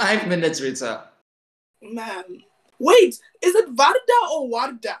for 5 minutes, Rita. Man. Wait, is it Varda or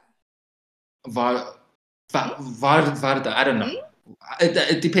Warda? Varda, I don't know.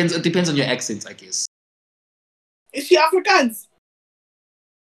 It depends on your accent, I guess. Is she Afrikaans?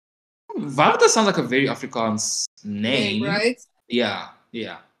 Varda sounds like a very Afrikaans name. Right? Yeah.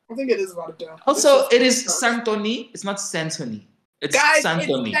 I think it is Varda. Also, it is Santoni. It's not Santoni. It's Guys,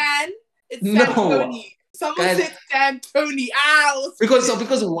 Santoni. It's Santoni. Someone said Santoni. Ow!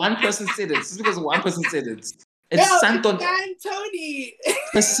 Because one person said it. It's because one person said it. It's Santoni. It's Santoni.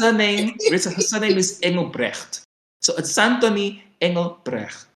 Her surname is Engelbrecht. So it's Santoni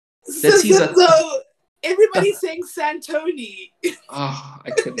Engelbrecht. So everybody's saying Santoni. Oh, I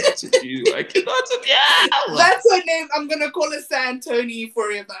cannot with you. That's her name. I'm gonna call her Santoni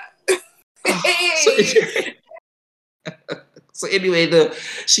forever. So anyway,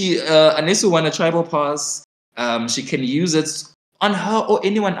 Anesu won a tribal pass. She can use it on her or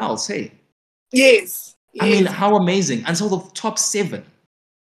anyone else. Hey. Yes. I mean, how amazing! Until the top 7.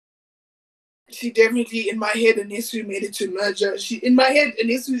 She definitely, in my head, Anesu made it to merger. In my head,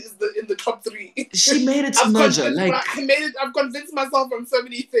 Anesu is in the top 3. She made it to merger. I've convinced myself on so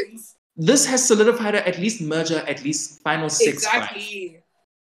many things. This has solidified her at least merger, at least final 6. Exactly.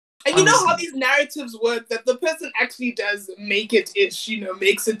 And you know how these narratives work, that the person actually does make it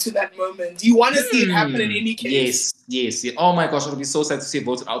makes it to that moment. You want to see it happen in any case. Yes. Oh my gosh, it would be so sad to see it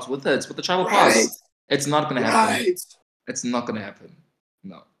voted out with it, with the tribal pass. It's not going to happen. Right. It's not going to happen.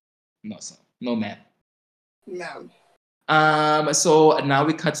 No, sir. No, ma'am. No. So now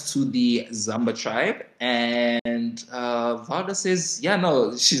we cut to the Zamba tribe, and Varda says,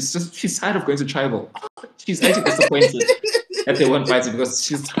 she's tired of going to tribal. She's actually disappointed that they weren't fighting because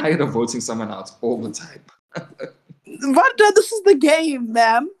she's tired of voting someone out all the time. Varda, this is the game,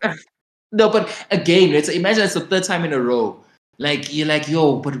 ma'am. No, but again, imagine it's the 3rd time in a row. Like, you're like,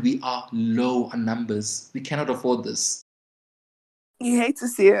 yo, but we are low on numbers. We cannot afford this. You hate to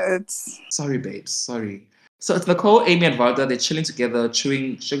see it. Sorry, babes. Sorry. So it's Nicole, Amy, and Varda. They're chilling together,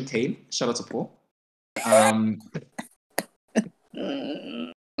 chewing sugarcane. Shout out to Paul.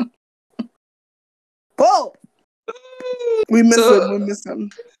 Paul! We miss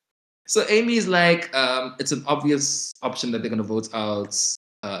him. So Amy's like, it's an obvious option that they're going to vote out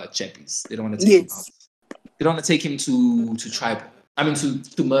Chappies. They don't want to take him out. They don't want to take him to tribal. I mean,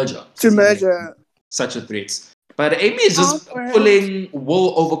 to merger. To merger. Such a threat. But Amy is just pulling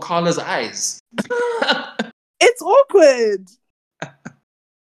wool over Carla's eyes. It's awkward.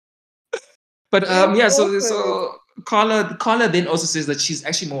 But so Carla then also says that she's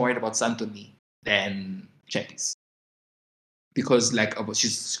actually more worried about Santoni than Chappies. Because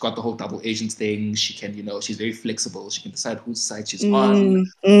she's got the whole double agent thing. She can, she's very flexible. She can decide whose side she's on.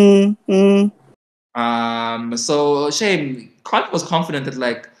 So Shane, Carla was confident that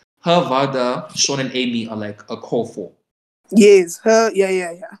her, Varda, Sean, and Amy are like a core 4. Yes, her,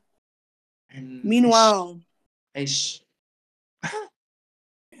 yeah. And meanwhile,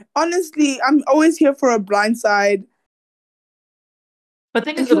 honestly, I'm always here for a blind side. But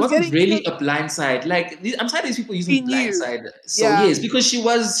the thing is, it wasn't really a blind side. I'm tired of these people using blind side. So yes, because she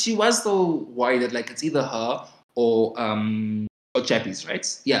was so worried that it's either her or Chappies, right?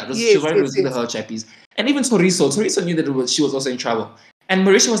 Yeah, she was worried it was either her or Chappies. And even Toriso knew that she was also in trouble. And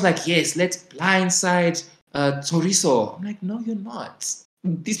Marisha was like, yes, let's blindside Toriso. I'm like, no, you're not.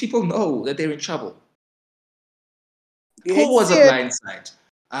 These people know that they're in trouble. Who was a Yes. blindside?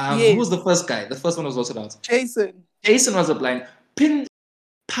 Who Yes. was the first guy? The first one was voted out. Jason. Jason was a blind.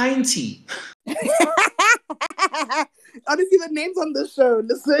 Pinty. Honestly, the names on the show.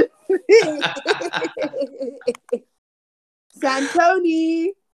 Listen.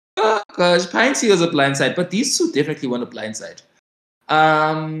 Santoni. Oh gosh, Pinty was a blindside, but these two definitely won a blindside.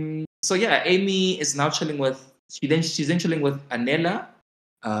 So yeah, Amy is now chilling with she's then chilling with Anela,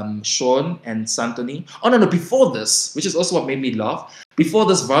 Sean, and Santoni. Oh no, before this, which is also what made me laugh. Before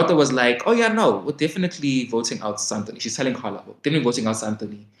this, Varda was like, "Oh yeah, no, we're definitely voting out Santoni." She's telling Carla, "We're definitely voting out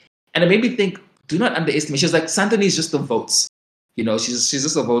Santoni," and it made me think, "Do not underestimate." She's like, "Santoni is just the votes, she's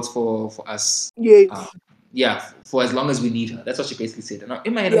just a vote for us." Um, Yes. yeah, for as long as we need her. That's what she basically said. And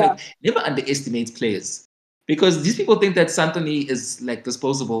in my head, I'm Yeah. like, never underestimate players because these people think that Santoni is like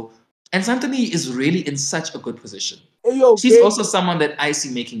disposable, and Santoni is really in such a good position. Yo, She's very also good. someone that I see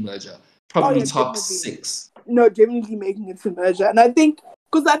making merger, Oh probably yeah, top definitely. 6. No, definitely making it to merger. And I think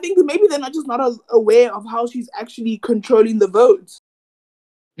because maybe they're not as aware of how she's actually controlling the votes.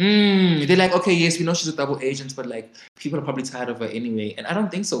 They're like, okay, yes, we know she's a double agent, but like people are probably tired of her anyway. And I don't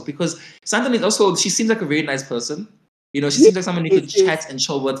think so because Santoni is also, she seems like a very nice person. She Yes, seems like someone you yes, could yes, chat and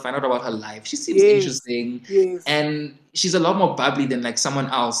chill with, find out about her life. She seems yes, interesting yes. and she's a lot more bubbly than like someone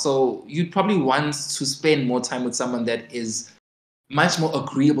else. So you'd probably want to spend more time with someone that is much more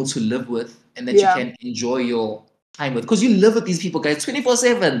agreeable to live with and that you Yeah. can enjoy your time with. Because you live with these people, guys,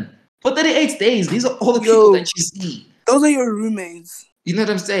 24/7 for 38 days. These are all the people that Yo, you see. those are your roommates. You know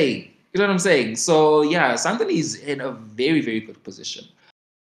what I'm saying? You know what I'm saying? So yeah, Santoni is in a very, very good position.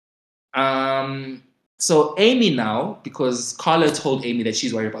 Um, so Amy now, because Carla told Amy that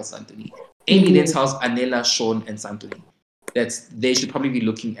she's worried about Santoni, Amy then Mm-hmm. tells Anela, Sean, and Santoni that they should probably be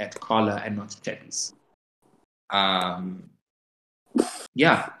looking at Carla and not Chappies.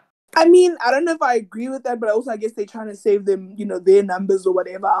 Yeah. I mean, I don't know if I agree with that, but also I guess they're trying to save them, their numbers or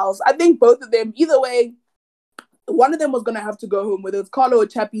whatever else. I think both of them, either way, one of them was gonna have to go home, whether it's Carlo or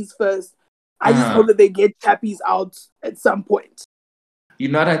Chappies first. I just hope that they get Chappies out at some point. You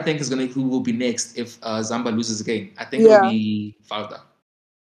know what I think is who will be next if Zamba loses again? I think it'll Yeah. be Falda.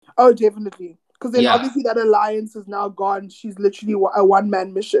 Oh, definitely. Because then Yeah. obviously that alliance is now gone. She's literally a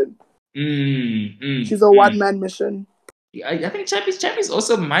one-man mission. She's a one-man mission. Yeah, I think Chappies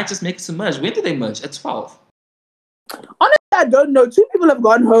also might just make it to merge. When do they merge? At 12. Honestly, I don't know. 2 people have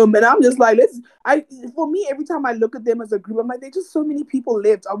gone home, and I'm just like, for me, every time I look at them as a group, I'm like, there's just so many people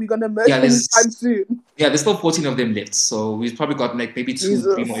left. Are we gonna merge anytime soon? Yeah, there's still 14 of them left, so we've probably got like maybe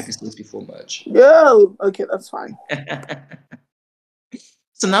 2-3 more episodes before merge. Yo, okay, that's fine.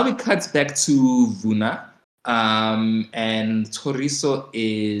 So now we cut back to Vuna, and Toriso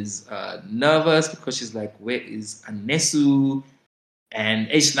is nervous because she's like, where is Anesu? And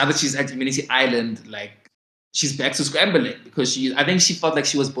now that she's at Unity Island, like she's back to scrambling because I think she felt like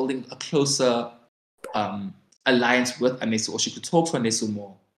she was building a closer alliance with Anesu, or she could talk to Anesu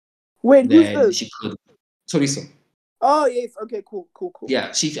more. Wait, who's than this? she could. Toriso. Oh yes, okay, cool. Yeah,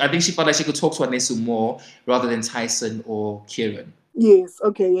 I think she felt like she could talk to Anesu more rather than Tyson or Kieran. Yes,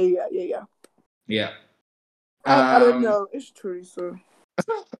 okay, yeah. Yeah. I don't know. It's Teresa.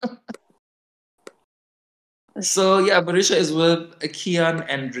 So yeah, Barisha is with Kian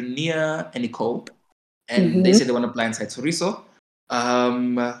and Rania and Nicole, and they say they want to blindside Toriso.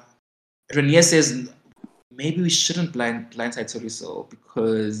 Rania says maybe we shouldn't blindside Toriso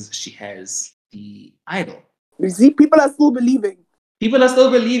because she has the idol. You see, people are still believing. People are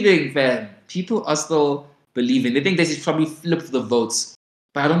still believing, fam. People are still believing. They think they should probably flip the votes,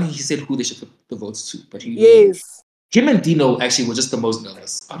 but I don't think he said who they should flip the votes to. But him and Dino actually were just the most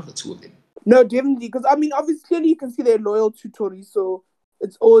nervous out of the two of them. No, definitely, because I mean, obviously, you can see they're loyal to Tori, so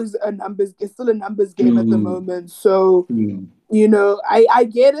it's always it's still a numbers game at the moment. So I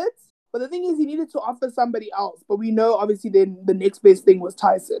get it, but the thing is, he needed to offer somebody else. But we know, obviously, then the next best thing was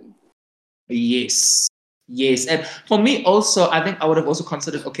Tyson. Yes, and for me also, I think I would have also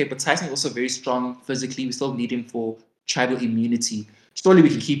considered but Tyson is also very strong physically. We still need him for tribal immunity. Surely we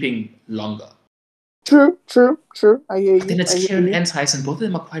can keep him longer. True. I hear you. But then it's Kieran and Tyson. Both of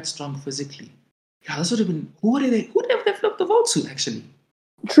them are quite strong physically. Yeah, this would have been who would they flipped the vote to actually?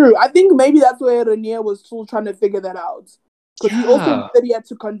 True. I think maybe that's where Renier was still trying to figure that out. Because he also knew that he had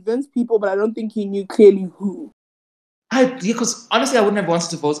to convince people, but I don't think he knew clearly who. Because honestly, I wouldn't have wanted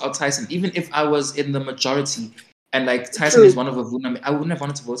to vote out Tyson, even if I was in the majority and like Tyson is one of Avuna. I wouldn't have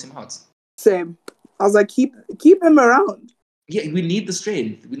wanted to vote him out. Same. I was like, keep him around. Yeah, we need the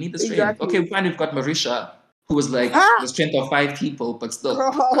strength. Exactly. Okay, fine. We've got Marisha, who was like the strength of 5 people, but still.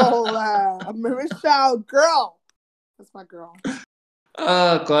 Marisha, girl. That's my girl.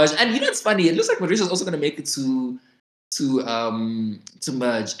 Oh gosh, and it's funny. It looks like Marisha's also gonna make it to to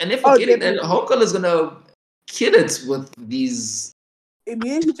merge. And they're forgetting that Hong Kong is gonna kill it with these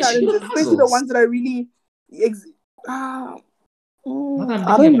immunity challenges, especially the ones that are really I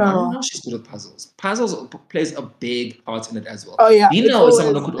don't know. She's good at puzzles. Puzzles plays a big part in it as well. Oh yeah, Dino is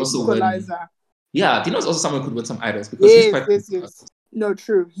someone who could also win. Yeah, Dino is also someone who could win some idols because he's quite good. Yes. No,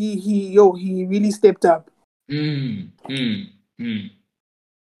 true. He really stepped up. So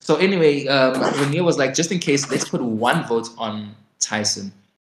anyway, Renier was like, just in case, let's put one vote on Tyson,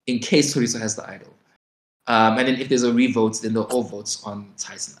 in case Teresa has the idol. And then if there's a revote, then they're all votes on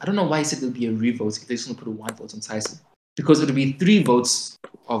Tyson. I don't know why he said there'll be a revote if they just want to put one vote on Tyson. Because it would be 3 votes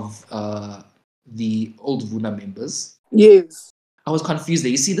of the old Vuna members. Yes. I was confused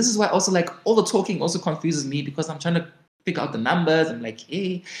there. You see, this is why also like all the talking also confuses me because I'm trying to figure out the numbers. I'm like,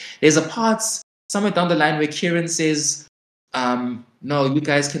 hey, there's a part somewhere down the line where Kieran says, no, you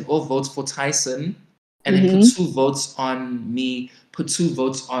guys can all vote for Tyson and then put 2 votes on me, put 2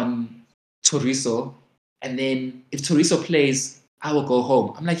 votes on Toriso. And then if Toriso plays, I will go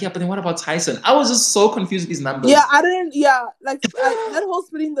home. I'm like, yeah, but then what about Tyson? I was just so confused with these numbers. Yeah, that whole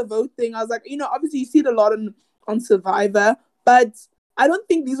splitting the vote thing, I was like, obviously you see it a lot on Survivor, but I don't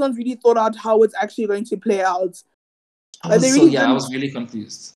think these ones really thought out how it's actually going to play out. I was really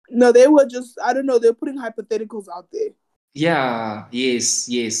confused. No, they were just, I don't know, they're putting hypotheticals out there. Yeah,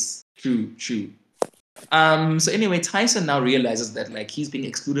 yes, true. So anyway, Tyson now realizes that like he's being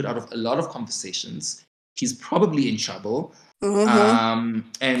excluded out of a lot of conversations. He's probably in trouble.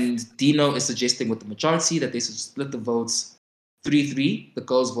 And Dino is suggesting with the majority that they should split the votes 3-3. The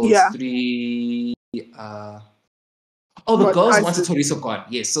girls vote 3. The girls wanted Toriso gone.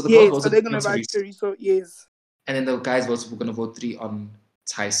 Yes, so the girls voted so they're gonna vote Toriso. Yes, and then the guys voted we're gonna vote 3 on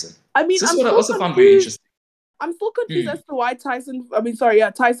Tyson. I mean, so this is what I also found very interesting. I'm still confused as to why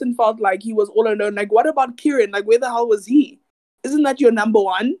Tyson felt like he was all alone. Like, what about Kieran? Like, where the hell was he? Isn't that your number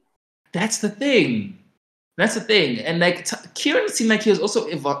one? That's the thing. And like Kieran seemed like he was also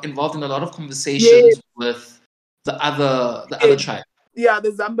involved in a lot of conversations with the other tribe. Yeah, the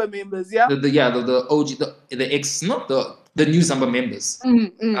Zamba members. Yeah. The OG, the ex, not the new Zamba members.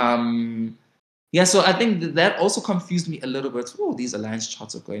 Yeah, so I think that also confused me a little bit. Oh, these alliance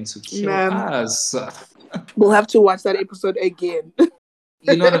charts are going to kill us. We'll have to watch that episode again. You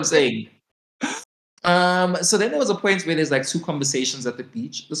know what I'm saying? So then there was a point where there's like 2 conversations at the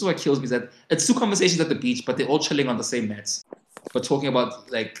beach. This is what kills me, is that it's 2 conversations at the beach, but they're all chilling on the same mats, but talking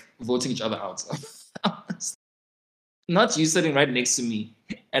about like voting each other out. Not you sitting right next to me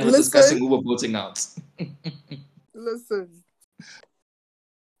and we're discussing who we're voting out. Listen.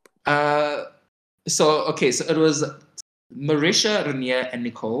 So it was Marisha, Renier, and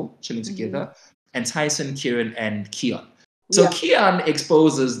Nicole chilling together, and Tyson, Kieran, and Keon. So Keon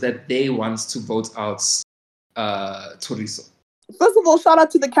exposes that they want to vote out Toriso. First of all, shout out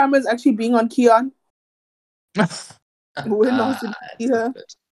to the cameras actually being on Keon. We're not here.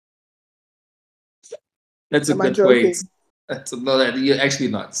 That's a good point. You're actually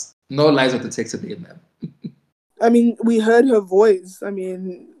not. No lies with the text at the end, man. I mean, we heard her voice. I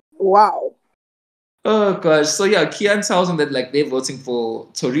mean, wow. Oh gosh. So yeah, Keon tells them that like they're voting for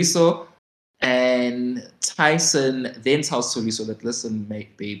Toriso. And Tyson then tells Toriso that, listen,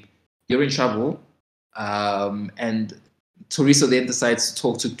 mate, babe, you're in trouble. And Toriso then decides to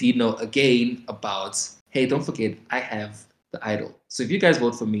talk to Dino again about, hey, don't forget, I have the idol. So if you guys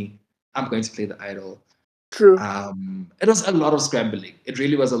vote for me, I'm going to play the idol. True. It was a lot of scrambling. It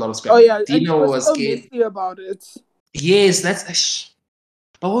really was a lot of scrambling. Oh yeah, Dino was so messy about it. Yes, that's.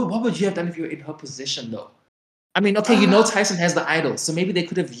 But what would you have done if you were in her position, though? I mean, okay, Tyson has the idol, so maybe they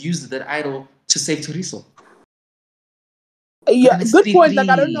could have used that idol to save Toriso. Yeah, good point. Like,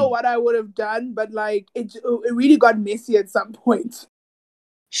 I don't know what I would have done, but like, it really got messy at some point.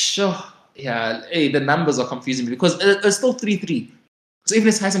 Sure. Yeah. Hey, the numbers are confusing me because it's still 3-3. So even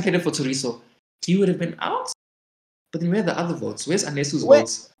if Tyson played it for Toriso, he would have been out. But then where are the other votes? Where's Anesu's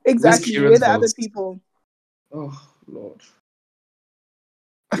votes? Exactly. Where are the other people? Oh, Lord.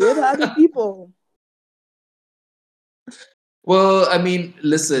 Where are the other people? Well, I mean,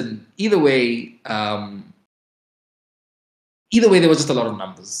 listen, either way, there was just a lot of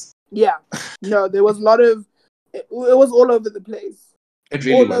numbers. Yeah. No, there was a lot of, it was all over the place. It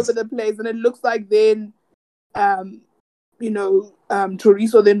really was. All over the place. And it looks like then, Toriso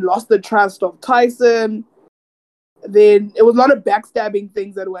then lost the trust of Tyson. Then it was a lot of backstabbing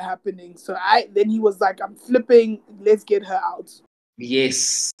things that were happening. So then he was like, I'm flipping, let's get her out.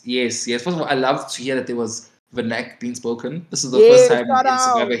 Yes. First of all, I love to hear that there was Vanek being spoken. This is the first time in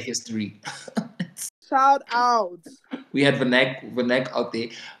Survivor history. Shout out. We had Vanek out there.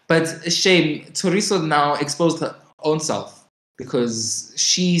 But shame, Toriso now exposed her own self, because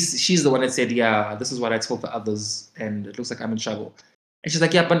she's the one that said, yeah, this is what I told the others, and it looks like I'm in trouble. And she's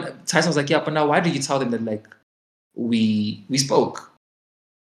like, yeah, but Tyson was like, yeah, but now why did you tell them that like we spoke?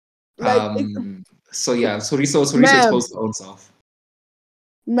 Like, So yeah, so Risa ma'am, exposed her own self.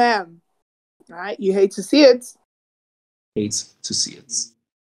 ma'am, right? You hate to see it. Hate to see it.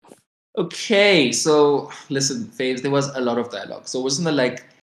 Okay, so listen, Faves, there was a lot of dialogue. So we're just gonna like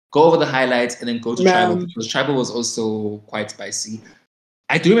go over the highlights and then go to Tribal, Ma'am. because Tribal was also quite spicy.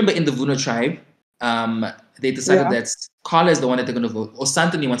 I do remember in the Vuna tribe, they decided that Carla is the one that they're gonna vote. Or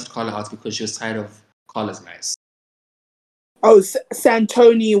Santoni wanted Carla out because she was tired of Carla's lies. Oh,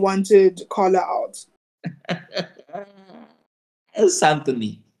 Santoni wanted Carla out.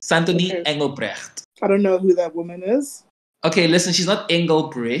 Santoni. Okay. Engelbrecht. I don't know who that woman is. Okay, listen, she's not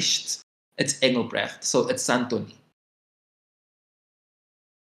Engelbrecht. It's Engelbrecht. So it's Santoni.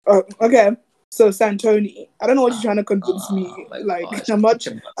 Oh, okay. So Santoni. I don't know what you're trying to convince me. Like, gosh, I'm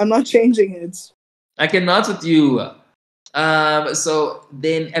not changing it. I cannot with you. So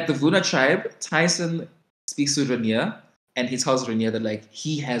then at the Vuna tribe, Tyson speaks to Renier, and he tells Renier that like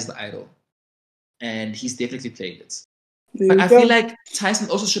he has the idol, and he's definitely playing it. But I feel like Tyson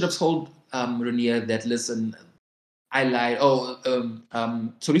also should have told Renier that, listen, I lied. Oh,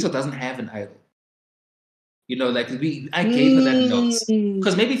 Chorizo doesn't have an idol. You know, like I gave her that note,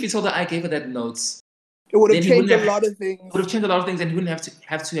 because maybe if he told her I gave her that note, it would have changed a lot of things. Would have changed a lot of things, and he wouldn't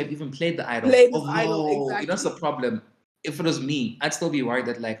have to have even played the idol. Played this idol, exactly. You know, that's the problem. If it was me, I'd still be worried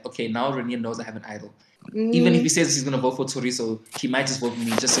that like, okay, now Renier knows I have an idol. Even if he says he's gonna vote for Chorizo, he might just vote for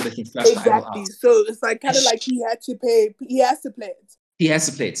me just so that he can flash the idol out. So it's like kind of like he has to play it. He has to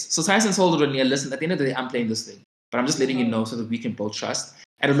play it. So Tyson told Renier, listen, at the end of the day, I'm playing this thing, but I'm just letting you know so that we can both trust.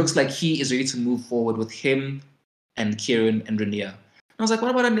 And it looks like he is ready to move forward with him and Kieran and Renier. And I was like,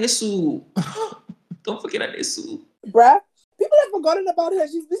 what about Anesu? Don't forget Anesu. Bruh, people have forgotten about her.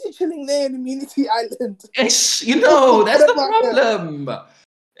 She's busy chilling there in Immunity Island. You know, that's the problem.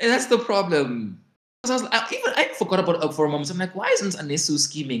 That's the problem. I forgot about her for a moment. I'm like, why isn't Anesu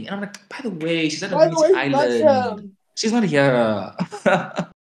scheming? And I'm like, by the way, she's at Immunity Island. She's not here.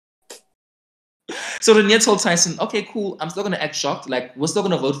 So Renier told Tyson, okay, cool, I'm still going to act shocked. Like, we're still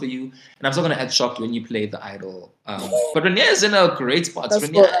going to vote for you, and I'm still going to act shocked when you play the idol. But Renier is in a great spot.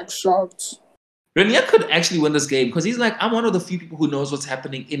 Renier act shocked. Renier could actually win this game, because he's like, I'm one of the few people who knows what's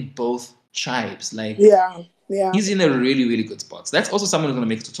happening in both tribes. Like, yeah. He's in a really, really good spot. So that's also someone who's going to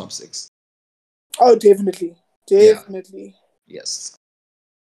make it to top 6. Oh, definitely. Definitely. Yeah. Yes.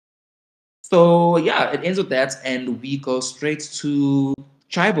 So, yeah, it ends with that, and we go straight to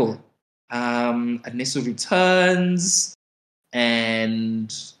Tribal. Anesu returns, and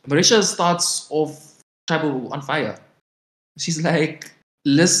Marisha starts off Tribal on fire. She's like,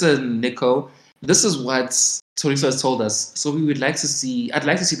 listen, Nico, this is what Chorizo has told us. So we would like to see, I'd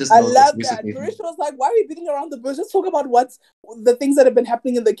like to see this. I love that. Marisha was like, why are we beating around the bush? Let's talk about the things that have been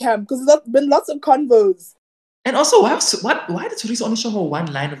happening in the camp. Because there's been lots of convos. And also, why did Chorizo only show her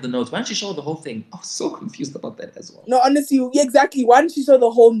one line of the notes? Why didn't she show her the whole thing? I was so confused about that as well. No, honestly, exactly. Why didn't she show the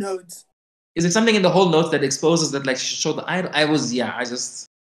whole notes? Is there something in the whole notes that exposes that like she should show the idol? I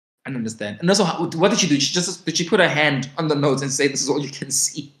don't understand. And also, what did she do? Did she put her hand on the notes and say, this is all you can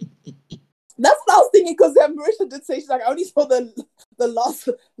see? That's what I was thinking, because Marisha did say, she's like, I only saw the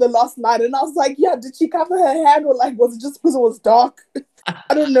last line. And I was like, yeah, did she cover her hand, or like, was it just because it was dark?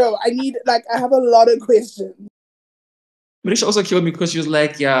 I don't know. I have a lot of questions. Marisha also killed me because she was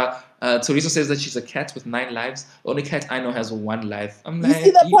like, yeah, Chorizo says that she's a cat with 9 lives. The only cat I know has 1 life. I'm like, you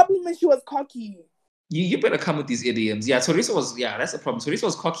see, the problem is she was cocky. You better come with these idioms. Yeah, Chorizo was, that's the problem. Chorizo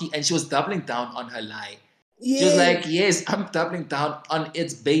was cocky, and she was doubling down on her lie. Yes. She was like, yes, I'm doubling down on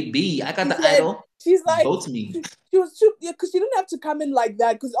its baby. I got the idol. She's like, vote me. She was too, because she didn't have to come in like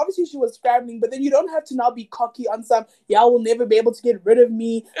that, because obviously she was scrambling, but then you don't have to now be cocky on some, y'all will never be able to get rid of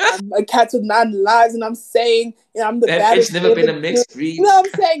me. I'm a cat with 9 lives, and I'm saying, I'm the baddest. That bitch never been a mixed breed. You know what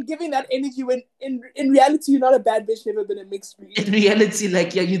I'm saying? Giving that energy when in reality, you're not a bad bitch, never been a mixed breed. In reality,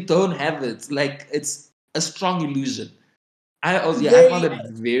 like, yeah, you don't have it. Like, it's a strong illusion. I found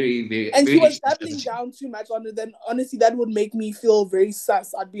it very, very. And very she was doubling down too much on it. Then honestly, that would make me feel very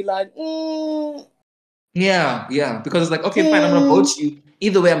sus. I'd be like, Yeah, because it's like, okay, fine, I'm gonna vote you.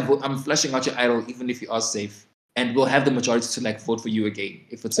 Either way, I'm flashing out your idol, even if you are safe, and we'll have the majority to like vote for you again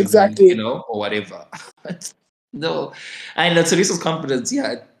if it's exactly, you know, or whatever. No, I know Teresa's confidence.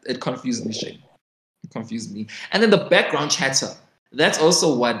 Yeah, it confused me, Shane. It confused me, and then the background chatter. That's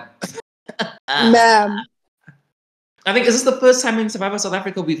also what. Ma'am. I think, is this the first time in Survivor South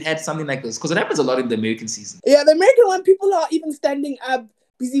Africa we've had something like this? Because it happens a lot in the American season. Yeah, the American one, people are even standing up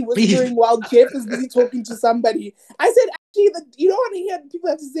busy whispering while Jeff is busy talking to somebody. I said, actually, you don't want to hear people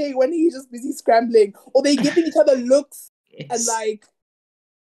have to say when he's just busy scrambling, or they're giving each other looks and like.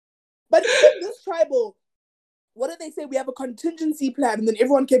 But even this tribal, what did they say? We have a contingency plan, and then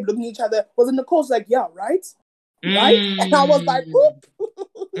everyone kept looking at each other. Wasn't Nicole's like, yeah, right? Right? And I was like, oop.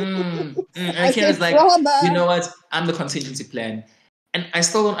 And Ken is like, you know what? I'm the contingency plan. And I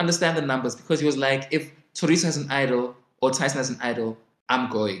still don't understand the numbers, because he was like, if Teresa has an idol or Tyson has an idol, I'm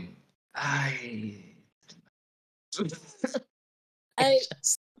going.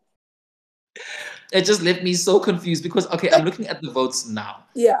 It just left me so confused, because, okay, I'm looking at the votes now.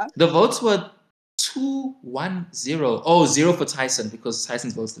 Yeah. The votes were 2-1-0. Oh, 0 for Tyson, because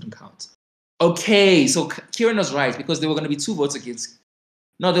Tyson's votes didn't count. Okay, so Kieran was right, because there were going to be 2 votes against.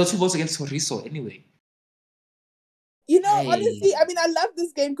 No, there were 2 votes against Toriso anyway. You know, honestly, I mean, I love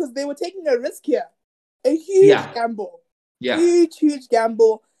this game because they were taking a risk here. A huge gamble. Yeah. Huge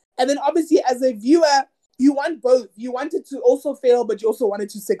gamble. And then obviously, as a viewer, you want both. You want it to also fail, but you also want it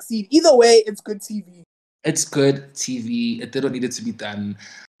to succeed. Either way, it's good TV. It's good TV. It didn't need it to be done.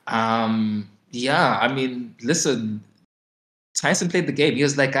 Yeah, I mean, listen, Tyson played the game. He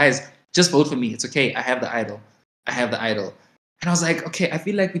was like, guys, just vote for me. It's okay. I have the idol. And I was like, okay, I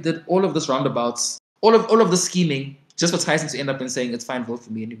feel like we did all of this roundabouts, all of the scheming, just for Tyson to end up and saying, it's fine, vote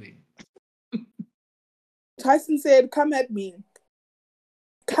for me anyway. Tyson said, come at me.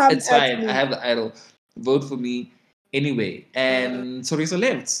 It's fine. I have the idol. Vote for me anyway. And Toriso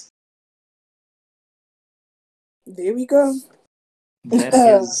left. There we go. That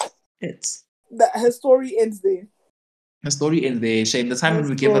is it. Her story ends there. Her story ends there. Shame. The time when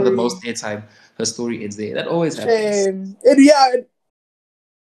we give her the most airtime, her story ends there. That always happens. Shame.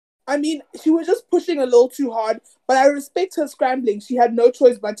 I mean, she was just pushing a little too hard, but I respect her scrambling. She had no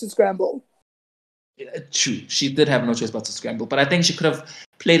choice but to scramble. Yeah, true. She did have no choice but to scramble, but I think she could have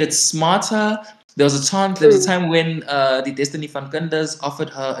played it smarter. There was a time when the Destiny Van Gunders offered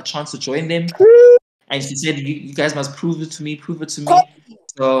her a chance to join them. True. And she said, you guys must prove it to me.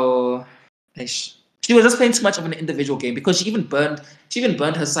 So she was just playing too much of an individual game, because she even burned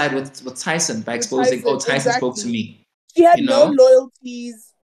her side with Tyson by exposing, Tyson spoke to me. She had no loyalties.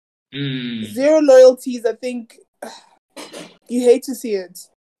 0 loyalties. I think you hate to see it.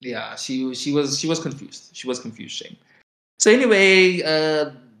 Yeah, she was confused. She was confused, shame. So anyway,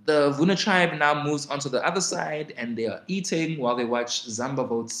 the Vuna tribe now moves onto the other side, and they are eating while they watch Zamba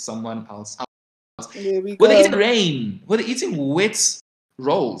vote someone else out. There we go. Were they eating rain? Were they eating wet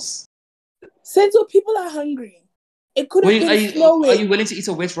rolls? Senso, people are hungry. It could have been snowing. Are you willing to eat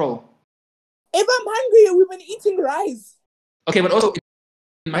a wet roll? If I'm hungry, we've been eating rice. Okay, but also,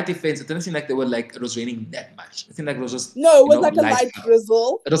 in my defense, it didn't seem like it was raining that much. It seemed like it was just... No, it was like a light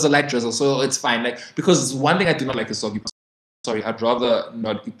drizzle. It was a light drizzle, so it's fine. Like, because one thing I do not like is soggy pasta. Sorry, I'd rather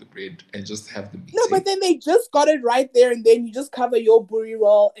not eat the bread and just have the meat. No, but then they just got it right there, and then you just cover your buri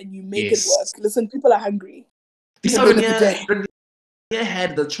roll and you make it work. Listen, people are hungry. Renier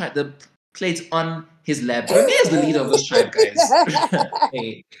had the plate on his lap. Renier is the leader of this tribe, guys.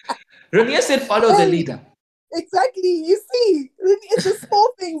 Hey. Renier said, follow the leader. Exactly. You see, it's the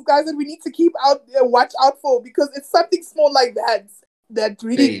small things, guys, that we need to watch out for, because it's something small like that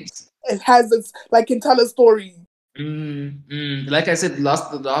really can tell a story. Like I said, the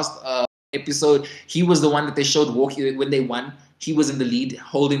last episode, he was the one that they showed walking when they won. He was in the lead,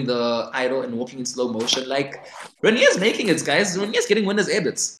 holding the idol and walking in slow motion. Like, Renier's making it, guys. Renier's getting winners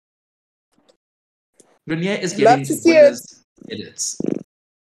edits. Renier is getting winners edits.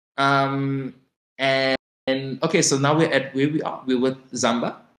 And okay, so now we're at where we are. We're with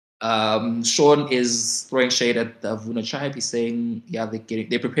Zamba. Sean is throwing shade at the Vuna tribe. He's saying, yeah,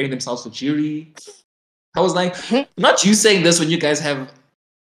 they're preparing themselves for jury. I was like, not you saying this when you guys are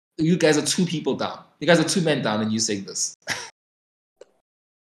 2 people down. You guys are 2 men down, and you saying this.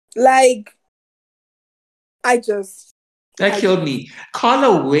 Like, that killed me.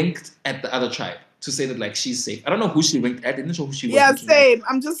 Carla winked at the other tribe to say that, like, she's safe. I don't know who she winked at. I didn't know who she was. Yeah, same. At.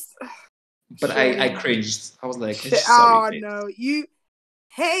 I'm just. But I cringed. I was like, sorry. No, you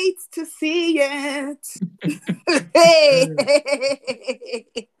hate to see it. Hey.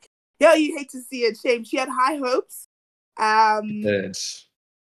 Yeah, you hate to see it. Shame. She had high hopes.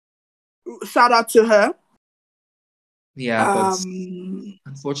 Shout out to her. Yeah, but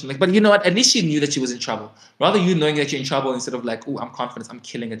unfortunately. But you know what? At least she knew that she was in trouble. Rather you knowing that you're in trouble instead of like, oh, I'm confident, I'm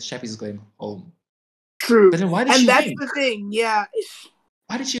killing it. Chappie's going home. True. But then why did she wink? That's the thing, yeah.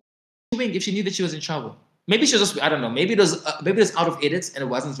 Why did she wink if she knew that she was in trouble? Maybe she was just, I don't know. Maybe it was out of edits and it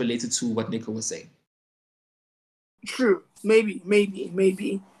wasn't related to what Nico was saying. True. Maybe.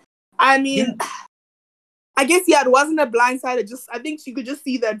 I mean, I guess, yeah, it wasn't a blindside. I think she could just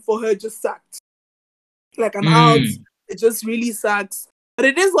see that for her it just sucked. Like, I'm out. It just really sucks. But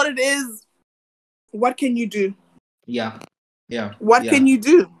it is what it is. What can you do? Yeah. What can you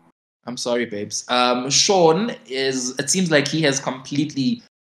do? I'm sorry, babes. Sean it seems like he has completely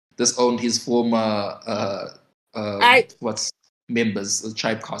disowned his former members,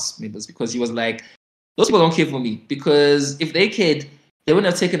 tribe cast members, because he was like, those people don't care for me, because if they cared, they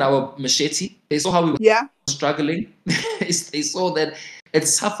wouldn't have taken our machete. They saw how we were struggling. They saw that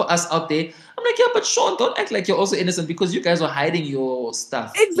it's tough for us out there. I'm like, yeah, but Sean, don't act like you're also innocent, because you guys are hiding your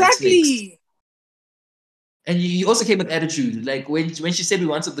stuff. Exactly. Like and you also came with attitude. Like when she said we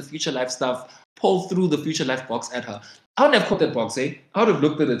wanted the future life stuff, Paul threw the future life box at her. I wouldn't have caught that box, eh? I would have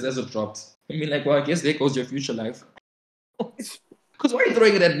looked at it as it dropped. I mean, like, well, I guess there goes your future life. Because why are you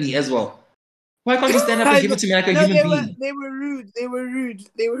throwing it at me as well? Why can't you stand up and give it to me like a human being? They were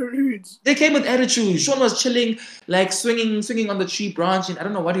rude. They came with attitude. Sean was chilling, like swinging on the tree branch, and I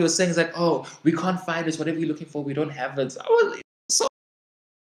don't know what he was saying. He's like, oh, we can't find this. Whatever you're looking for, we don't have it. So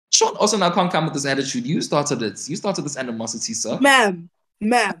Sean also now can't come with this attitude. You started it. You started this animosity, sir. Ma'am.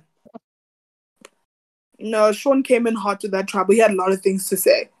 No, Sean came in hot with that trouble. He had a lot of things to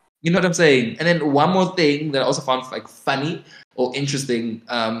say. You know what I'm saying? And then one more thing that I also found like funny or interesting.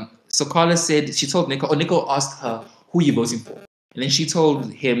 So Carla said, she told Nico, or Nico asked her, who are you voting for? And then she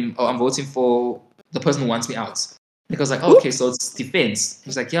told him, oh, I'm voting for the person who wants me out. Nico's like, oh, okay, so it's defense.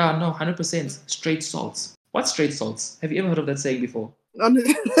 He's like, yeah, no, 100% straight salts. What's straight salts? Have you ever heard of that saying before? Do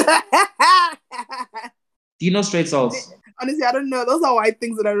you know straight salts? Honestly, I don't know. Those are white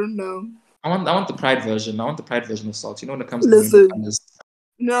things that I don't know. I want the pride version. I want the pride version of salt. You know when it comes to listen.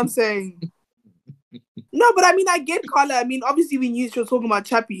 You know what I'm saying? No, but I mean, I get Carla. I mean, obviously we knew she was talking about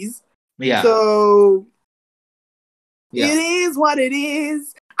chappies. Yeah. So it is what it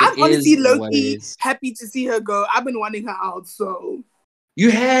is. I'm honestly low-key happy to see her go. I've been wanting her out, so. You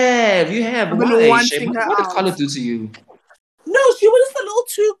have. I've been wanting her what did out. Carla do to you? No, she was just a little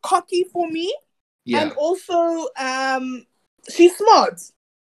too cocky for me. Yeah. And also, she's smart.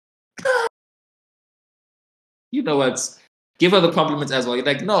 You know what? Give her the compliments as well. You're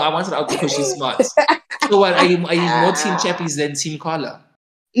like, no, I wanted her out because she's smart. So what? Are you more Team Chappies than Team Carla?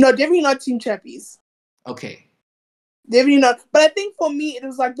 No, definitely not Team Chappies. Okay. Definitely not. But I think for me, it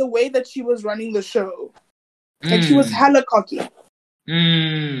was like the way that she was running the show. Like she was hella cocky.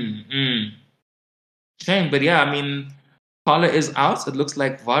 Shame, but yeah, I mean, Carla is out. It looks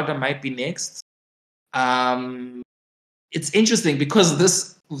like Varda might be next. It's interesting because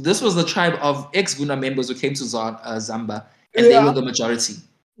this was the tribe of ex-Vuna members who came to Zamba, and they were the majority.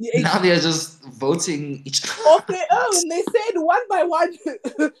 Yeah, now they're just voting each other. Okay, and they said one by one,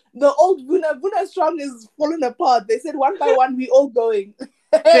 the old Vuna strong is falling apart. They said one by one, we all going.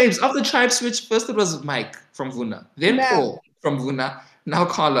 Babes, of the tribe switch, first it was Mike from Vuna, then Paul from Vuna, now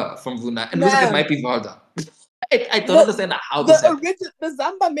Carla from Vuna, and it looks like it might be Varda. I don't understand how this happened. The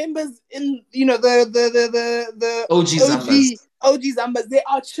Zamba members in the OG Zambas, they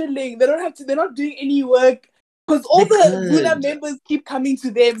are chilling. They don't have to. They're not doing any work because all the Vuna members keep coming to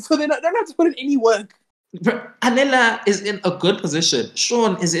them, so they don't have to put in any work. Anela is in a good position.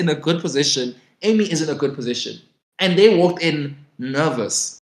 Sean is in a good position. Amy is in a good position, and they walked in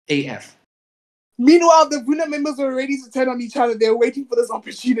nervous AF. Meanwhile, the Vuna members were ready to turn on each other. They were waiting for this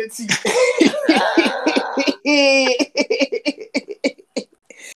opportunity.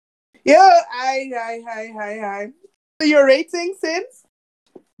 Hi. So your rating, Sims?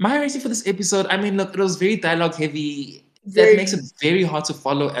 My rating for this episode, I mean, look, it was very dialogue heavy. That makes it very hard to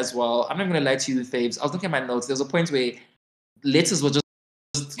follow as well. I'm not going to lie to you, Faves. I was looking at my notes. There was a point where letters were just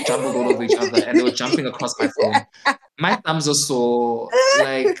jumbled all over each other and they were jumping across my phone. My thumbs are sore.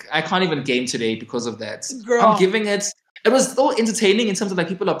 Like, I can't even game today because of that. Girl. I'm giving it. It was so entertaining in terms of like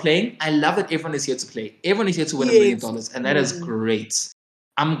people are playing. I love that everyone is here to play. Everyone is here to win $1 million, and that is great.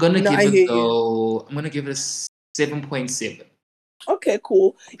 I'm gonna give it though. I'm gonna give it a 7.7. Okay,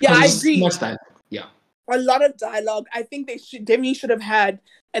 cool. Yeah, I agree. Too much dialogue. Yeah, a lot of dialogue. I think they definitely should have had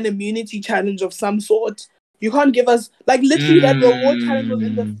an immunity challenge of some sort. You can't give us like literally that reward challenge was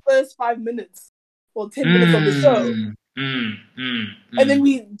in the first 5 minutes or 10 minutes of the show. And then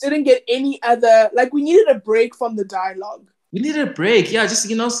we didn't get any other, like we needed a break from the dialogue. We needed a break, yeah, just,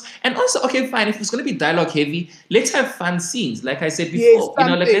 and also, okay, fine, if it's going to be dialogue heavy, let's have fun scenes, like I said before,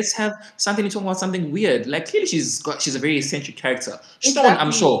 like let's have something to talk about, something weird, like clearly she's a very eccentric character. Sean,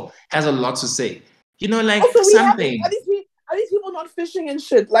 I'm sure, has a lot to say, like also, something. Are these people not fishing and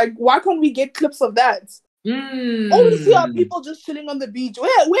shit? Like, why can't we get clips of that? All we see are people just chilling on the beach.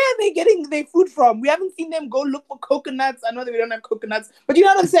 Where are they getting their food from? We haven't seen them go look for coconuts. I know that we don't have coconuts, but you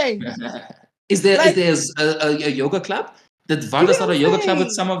know what I'm saying? Is there Like, a yoga club? Did do you Vanda get start what a I'm yoga club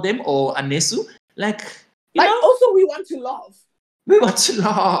with saying? some of them or Anesu? Like, Like, also, we want to laugh. we want to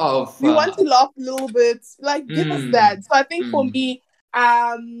laugh. We want to laugh a little bit. Like, give us that. So I think for mm. me,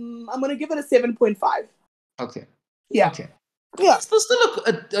 I'm gonna give it a 7.5. Okay. Yeah. Okay. Yeah. It's still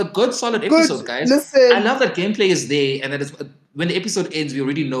a good solid Good. episode, guys. I Listen. love that gameplay is there and that it's, when the episode ends, we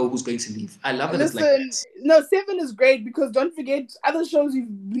already know who's going to leave. I love that it's like Listen. that. No, 7 is great because don't forget other shows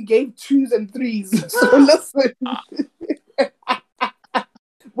we gave 2s and 3s. So listen.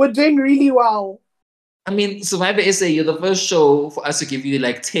 We're doing really well. I mean, Survivor SA, you're the first show for us to give you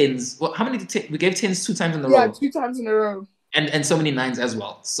like tens. Well, how many we gave tens 2 times in a row? 2 times in a row. And so many nines as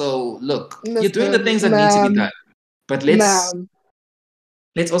well. So look, you're doing the Listen, things that need to be done. But let's ma'am.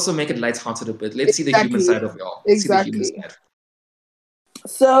 also make it lighthearted a bit. Let's see the human Exactly. side of y'all. Let's see the human Exactly. side.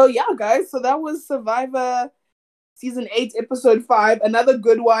 So yeah, guys. So that was Survivor Season 8, Episode 5. Another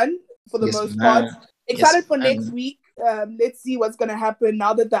good one for the most part. Excited for next week. Let's see what's gonna happen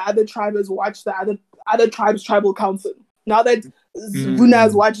now that the other tribe has watched the other tribe's tribal council. Now that Vuna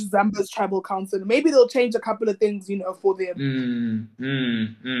has watched Zamba's tribal council, maybe they'll change a couple of things, for them.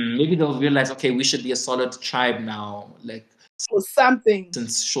 Maybe they'll realize, okay, we should be a solid tribe now, like or something.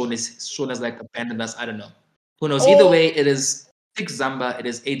 Since Sean has like abandoned us, I don't know. Who knows? Either way, it is 6 Zamba, it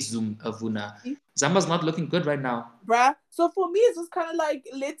is 8 Vuna. Zamba's not looking good right now, bruh. So for me, it's just kind of like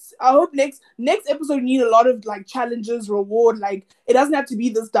I hope next episode we need a lot of like challenges, reward. Like it doesn't have to be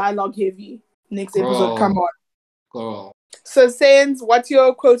this dialogue heavy. Next episode, come on, girl. So, Sans, what's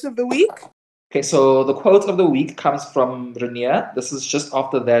your quote of the week? Okay, so the quote of the week comes from Renier. This is just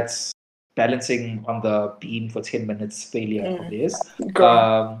after that balancing on the beam for 10 minutes failure of theirs.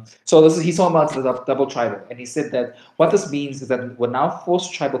 So he's talking about the double tribal, and he said that what this means is that we're now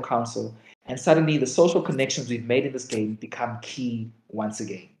forced tribal council, and suddenly the social connections we've made in this game become key once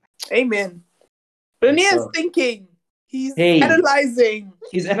again. Amen. Renier is thinking. He's analyzing.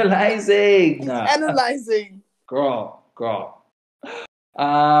 He's analyzing. Girl.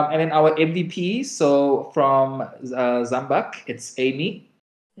 And then our MVP, so from Zambak, it's Amy.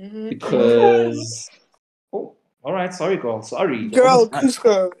 Because all right, sorry, girl. Sorry. Girl,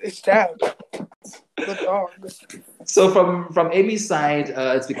 Cusco, it's that. The dog. So from Amy's side,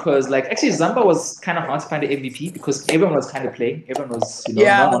 it's because like actually Zamba was kind of hard to find an MVP because everyone was kind of playing. Everyone was, no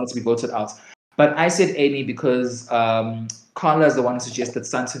one wanted to be voted out. But I said Amy because Carla is the one who suggested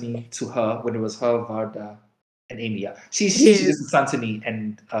Santoni to her when it was her, Varda, and Amy. Yeah, she suggested Santoni,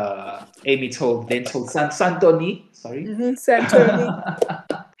 and Amy told Santoni. Sorry,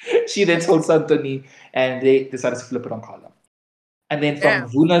 Santoni. She then told Santoni, and they decided to flip it on Carla. And then from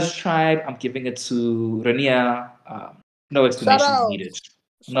Vuna's tribe, I'm giving it to Renia. No explanations needed.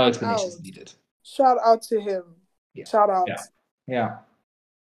 No explanations needed. Shout out to him. Yeah. Shout out. Yeah.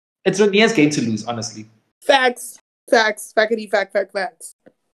 It's Renia's game to lose, honestly. Facts. Fackety fact.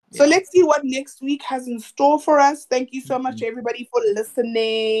 So let's see what next week has in store for us. Thank you so much, everybody, for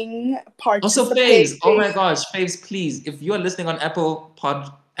listening. Also, Faves, oh my gosh, Faves, please, if you're listening on Apple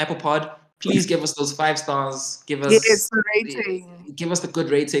Pod, please give us those 5 stars. Give us the rating. Give us the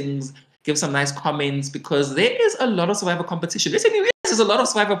good ratings. Give some nice comments because there is a lot of Survivor competition. Listen, there's a lot of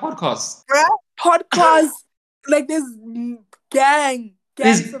Survivor podcasts. Podcasts, like there's gang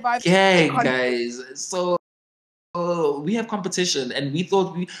Survivor guys. So we have competition, and we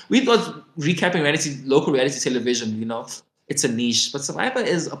thought recapping local reality television, it's a niche, but Survivor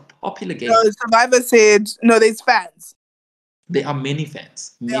is a popular game. No, Survivor said no. There's fans. There are many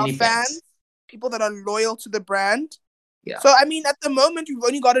fans. Many fans. People that are loyal to the brand. Yeah. So I mean, at the moment, we've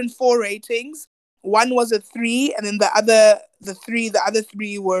only gotten 4 ratings. One was a 3, and then the other 3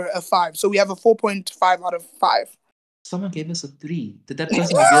 were a 5. So we have a 4.5 out of 5. Someone gave us a 3. Did that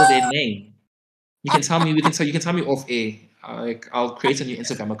person reveal their name? You can tell me. You can tell me off air. I'll create a new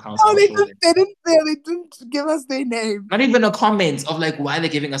Instagram account. Oh, they didn't give us their name. Not even a comment of like why they're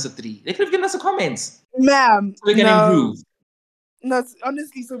giving us a 3. They could have given us a comment. Ma'am, so we can improve. No,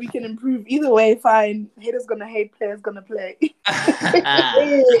 honestly, so we can improve. Either way, fine. Haters gonna hate, players gonna play.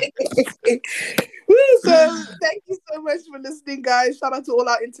 So thank you so much for listening, guys. Shout out to all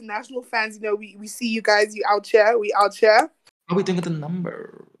our international fans. We see you guys. You out here. We out here. How are we doing with the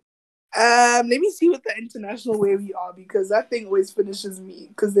number? Let me see what the international where we are, because that thing always finishes me.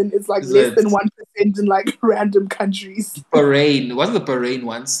 Because then it's like less than 1% in like random countries. Bahrain. Wasn't the Bahrain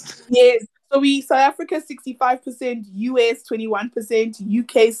once? Yes. So South Africa 65%, US 21%,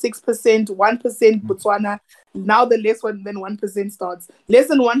 UK 6%, 1% Botswana. Now the less than 1% starts. Less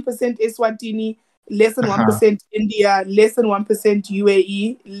than 1% Eswatini, less than 1% India, less than 1%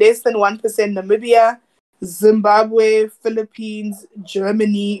 UAE, less than 1% Namibia, Zimbabwe, Philippines,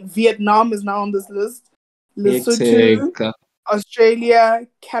 Germany, Vietnam is now on this list, Lesotho, Hectic. Australia,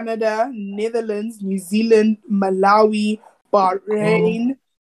 Canada, Netherlands, New Zealand, Malawi, Oh. Bahrain,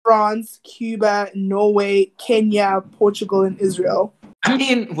 France, Cuba, Norway, Kenya, Portugal, and Israel. I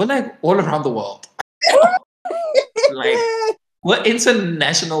mean, we're like all around the world. Like, we're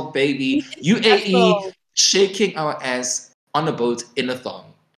international, baby. UAE International. shaking our ass on a boat in a thong.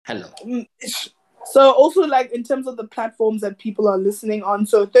 Hello. So also like in terms of the platforms that people are listening on,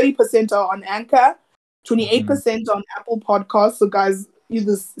 so 30% are on Anchor, 28% on Apple Podcasts. So guys, you're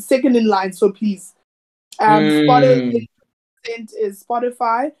the second in line, so please. Spotify Mm. is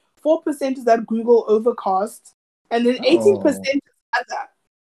Spotify, 4% is at Google Overcast, and then 18% Oh. is other.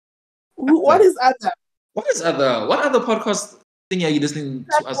 What Other. is other? What is other? What other podcast thing are you listening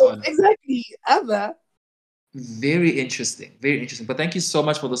to us Platforms. on? Exactly, other. Very interesting. Very interesting. But thank you so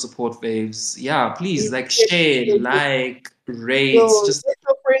much for the support, Faves. Yeah, We please like really share, appreciate it. like, rate, Yo, just let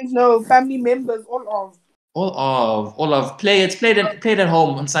your friends know, family members, all of. all of play it at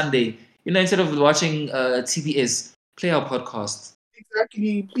home on Sunday. Instead of watching TBS, play our podcast.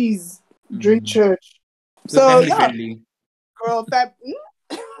 Exactly, please drink Mm. church. We're So family yeah, friendly. girl,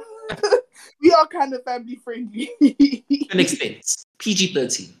 we are kind of family friendly. To an extent.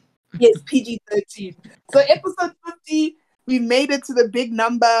 PG-13. Yes, PG-13. So episode 50, we made it to the big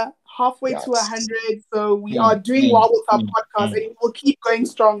number, halfway to Yes. 100. So we are Mm, doing mm, well with our mm, podcast, mm, and it will keep going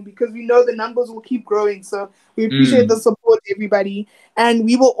strong because we know the numbers will keep growing. So we appreciate the mm. support, everybody, and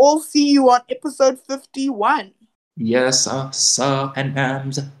we will all see you on episode 51. Yes, sir, and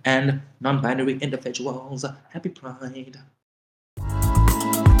ma'ams, and non-binary individuals. Happy Pride.